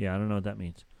 Interesting. Yeah, I don't know what that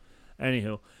means.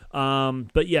 Anywho,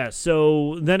 but yeah,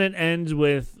 so then it ends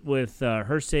with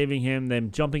her saving him,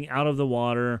 them jumping out of the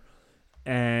water,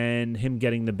 and him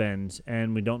getting the bends,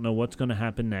 and we don't know what's going to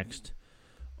happen next.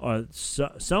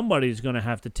 Somebody's going to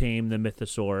have to tame the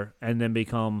mythosaur and then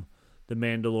become the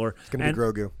Mandalore. It's going to be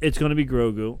Grogu. It's going to be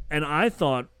Grogu. And I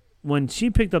thought when she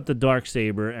picked up the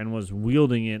Darksaber and was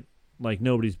wielding it like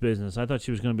nobody's business, I thought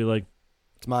she was going to be like,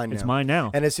 it's mine now. It's mine now.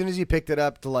 And as soon as he picked it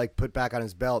up to like put back on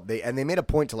his belt, they made a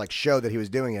point to like show that he was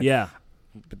doing it. Yeah.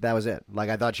 But that was it. Like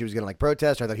I thought she was gonna like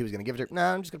protest, or I thought he was gonna give it to her. No,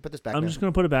 I'm just gonna put this back. I'm just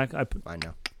gonna put it back. Fine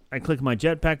now. I click my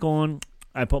jetpack on.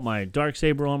 I put my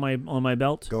Darksaber on my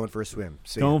belt. Going for a swim.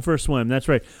 Going for a swim. That's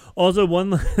right. Also,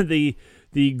 the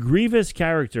Grievous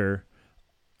character.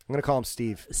 I'm gonna call him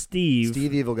Steve. Steve,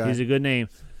 Evil Guy. He's a good name.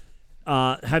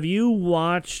 Have you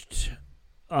watched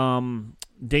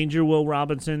Danger Will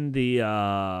Robinson? The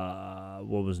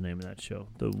what was the name of that show?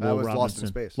 The Will Robinson. Lost in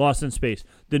Space. Lost in Space.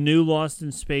 The new Lost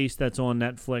in Space that's on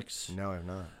Netflix. No, I have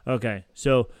not. Okay,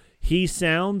 so he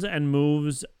sounds and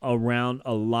moves around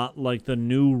a lot like the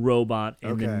new robot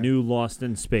in the new Lost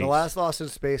in Space. The last Lost in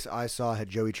Space I saw had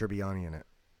Joey Tribbiani in it.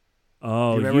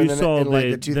 Oh, you remember saw in like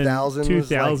the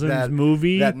 2000s, like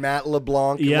movie? That Matt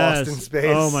LeBlanc yes. Lost in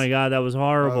Space. Oh, my God. That was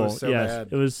horrible. Oh, it was so bad.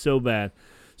 It was so bad.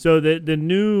 So the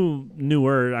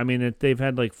newer, I mean, they've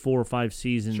had like 4 or 5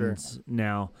 seasons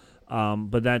now.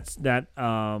 But that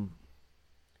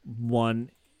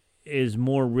one is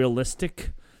more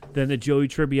realistic than the Joey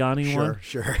Tribbiani one.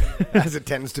 Sure. As it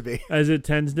tends to be.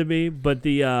 But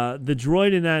the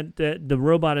droid in that the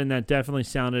robot in that definitely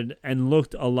sounded and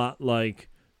looked a lot like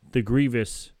the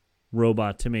Grievous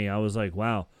robot to me. I was like,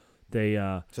 wow.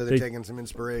 So they're taking some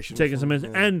inspiration.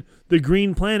 And the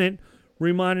Green Planet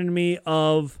reminded me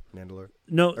of Mandalore.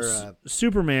 No,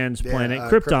 Superman's planet,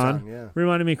 Krypton.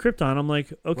 Reminded me of Krypton. I'm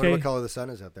like, okay. What color the sun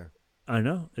is out there? I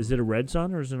know. Is it a red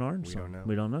sun or is it an orange sun?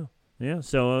 We don't know. Yeah,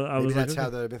 so I was like, that's how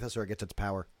the Mythosaur gets its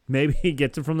power. Maybe he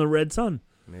gets it from the red sun.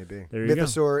 Maybe. There you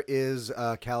Mythosaur is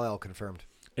Kal-El confirmed.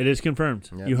 It is confirmed.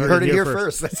 Yep. You heard it here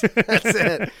first. That's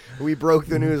it. We broke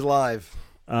the news live.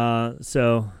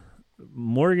 So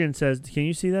Morgan says, can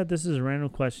you see that? This is a random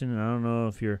question, and I don't know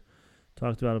if you're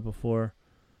talked about it before.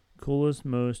 Coolest,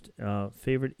 most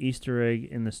favorite Easter egg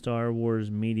in the Star Wars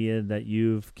media that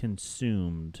you've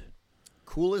consumed?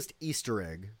 Coolest Easter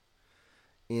egg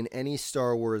in any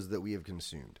Star Wars that we have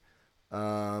consumed.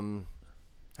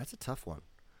 That's a tough one.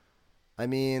 I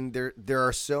mean, there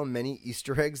are so many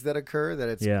Easter eggs that occur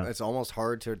that it's almost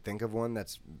hard to think of one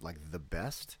that's like the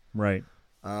best. Right.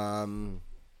 I mean,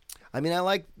 I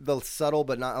like the subtle,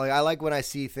 but not like I like when I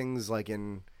see things like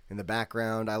in the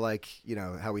background. I like,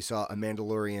 how we saw a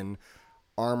Mandalorian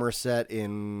armor set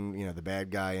in, the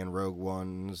bad guy in Rogue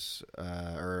One's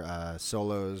or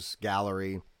Solo's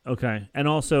gallery. Okay. And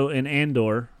also in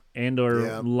Andor,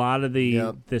 a lot of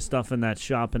the stuff in that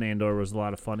shop in Andor was a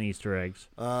lot of fun Easter eggs.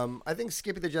 I think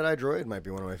Skippy the Jedi Droid might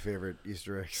be one of my favorite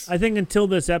Easter eggs. I think until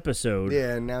this episode.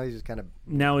 Yeah, and now he's just kind of...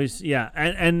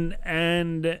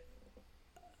 And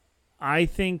I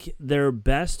think they're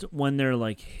best when they're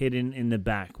like hidden in the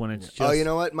back, when it's just... Oh, you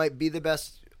know what might be the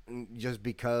best just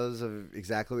because of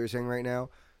exactly what you're saying right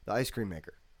now? The ice cream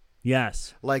maker.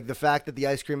 Yes. Like the fact that the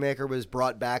ice cream maker was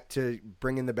brought back to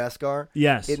bring in the Beskar.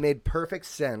 Yes. It made perfect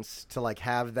sense to like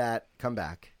have that come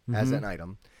back as an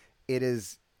item. It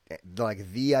is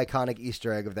like the iconic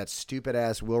Easter egg of that stupid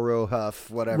ass Wilro Huff,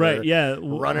 whatever. Right, yeah.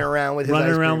 Running around with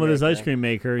his ice cream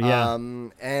maker, yeah.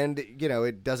 And,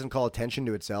 it doesn't call attention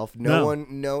to itself.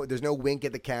 There's no wink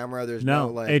at the camera. There's no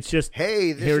like, it's just,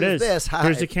 hey, this here it is. This. Hi.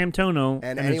 Here's a Camtono.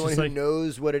 And anyone who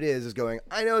knows what it is going,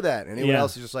 I know that. And anyone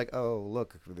else is just like, oh,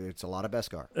 look, it's a lot of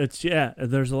Beskar.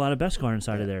 There's a lot of Beskar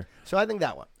inside of there. So I think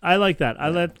that one. I like that.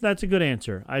 That's a good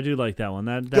answer. I do like that one.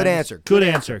 Good answer. Good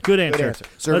answer.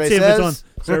 Survey says, if it's on.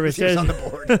 Survey says on the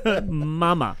board.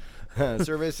 Mama.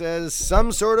 Survey says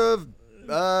some sort of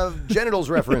genitals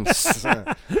reference.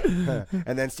 And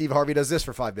then Steve Harvey does this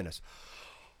for 5 minutes.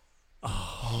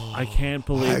 Oh, I can't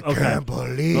believe. I can't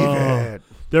believe it.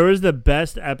 There was the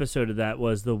best episode of that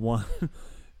was the one,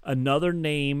 another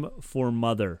name for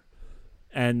mother,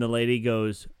 and the lady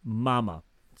goes Mama.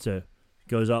 So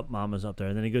goes up, Mama's up there,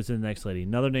 and then he goes to the next lady,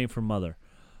 another name for mother,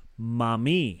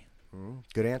 Mommy.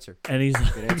 Good answer. And he's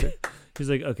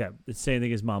like, okay, it's the same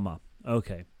thing as Mama.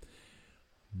 Okay,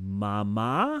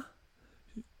 Mama.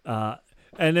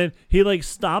 And then he like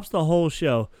stops the whole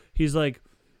show. He's like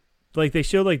they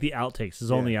show like the outtakes.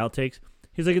 It's only outtakes.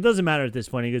 He's like, it doesn't matter at this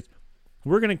point. He goes,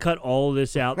 we're gonna cut all of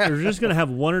this out. We're just gonna have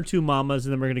 1 or 2 mamas,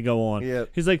 and then we're gonna go on. Yep.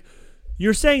 He's like,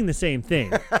 you're saying the same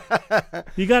thing.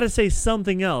 You got to say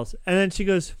something else. And then she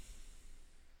goes,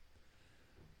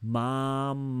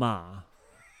 Mama.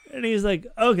 And he's like,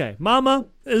 okay, Mama.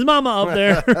 Is Mama up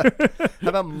there? How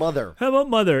about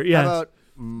Mother? Yeah. How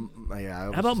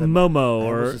about Momo?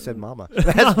 I almost said Mama.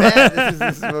 That's bad.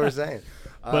 This is what we're saying.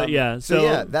 But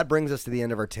so that brings us to the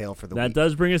end of our tale for the week. That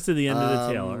does bring us to the end of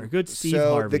the tale. Our good Steve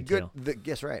Harvey tale.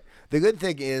 Yes, right. The good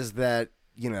thing is that,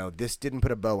 this didn't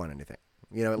put a bow on anything.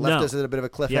 It left us at a bit of a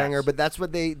cliffhanger, but that's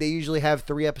what they usually have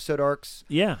 3-episode arcs.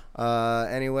 Yeah.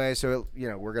 Anyway, so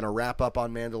we're gonna wrap up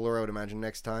on Mandalore, I would imagine,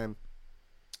 next time.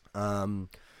 And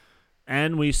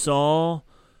we saw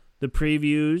the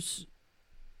previews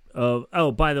of.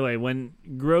 Oh, by the way, when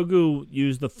Grogu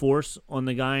used the Force on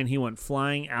the guy and he went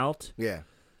flying out. Yeah.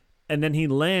 And then he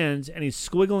lands and he's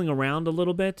squiggling around a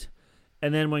little bit,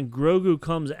 and then when Grogu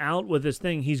comes out with this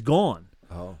thing, he's gone.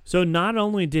 Oh. So not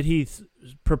only did he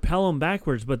propel him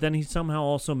backwards, but then he somehow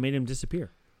also made him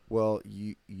disappear. Well,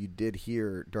 you did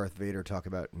hear Darth Vader talk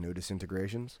about no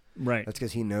disintegrations. Right. That's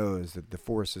because he knows that the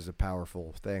Force is a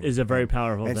powerful thing. Is a very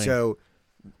powerful thing. And so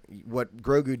what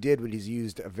Grogu did was he's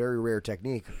used a very rare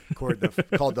technique called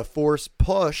the Force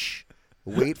push,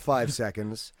 wait 5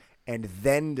 seconds, and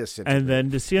then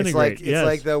disintegrate. It's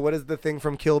like the what is the thing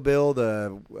from Kill Bill?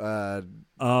 The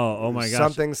oh my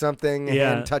gosh, something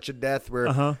hand touch of death,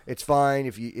 where it's fine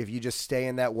if you just stay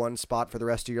in that one spot for the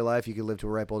rest of your life. You can live to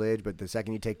a ripe old age, but the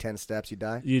second you take 10 steps, you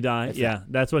die.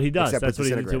 That's what he does. Except that's what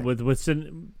he did with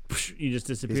you just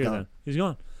disappear. He's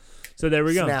gone. So there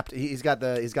we go. Snapped. He's got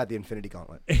the Infinity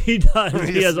Gauntlet. He does.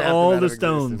 He has all the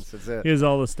stones. He has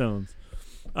all the stones.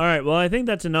 All right. Well, I think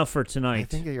that's enough for tonight. I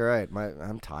think you're right.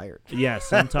 I'm tired.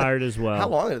 Yes, I'm tired as well. How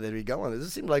long did we go on?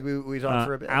 This seemed like we talked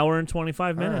for a bit. Hour and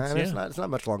 25 minutes. Right. It's not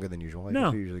much longer than usual.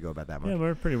 We usually go about that much. Yeah,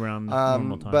 we're pretty around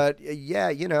normal time. But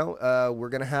we're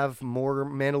gonna have more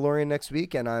Mandalorian next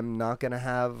week, and I'm not gonna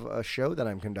have a show that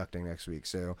I'm conducting next week.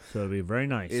 So it'll be very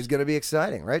nice. It's gonna be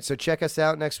exciting, right? So check us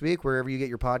out next week wherever you get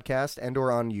your podcast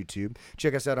and/or on YouTube.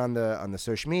 Check us out on the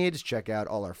social medias. Check out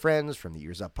all our friends from the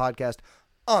Ears Up podcast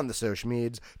on the social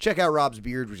medias. Check out Rob's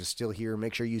Beard, which is still here.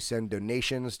 Make sure you send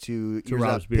donations to Ears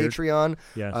Up Patreon.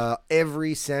 Yes.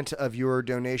 Every cent of your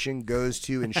donation goes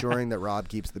to ensuring that Rob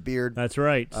keeps the beard. That's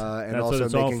right. And that's also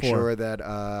making sure that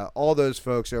all those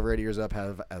folks over at Ears Up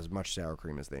have as much sour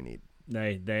cream as they need.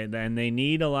 They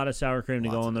need a lot of sour cream to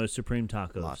go on those Supreme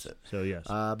tacos. Lots of it. So yes.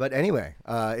 But anyway,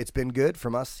 it's been good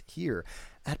from us here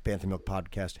at Bantha Milk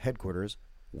Podcast headquarters.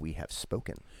 We have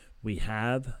spoken. We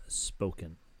have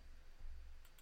spoken.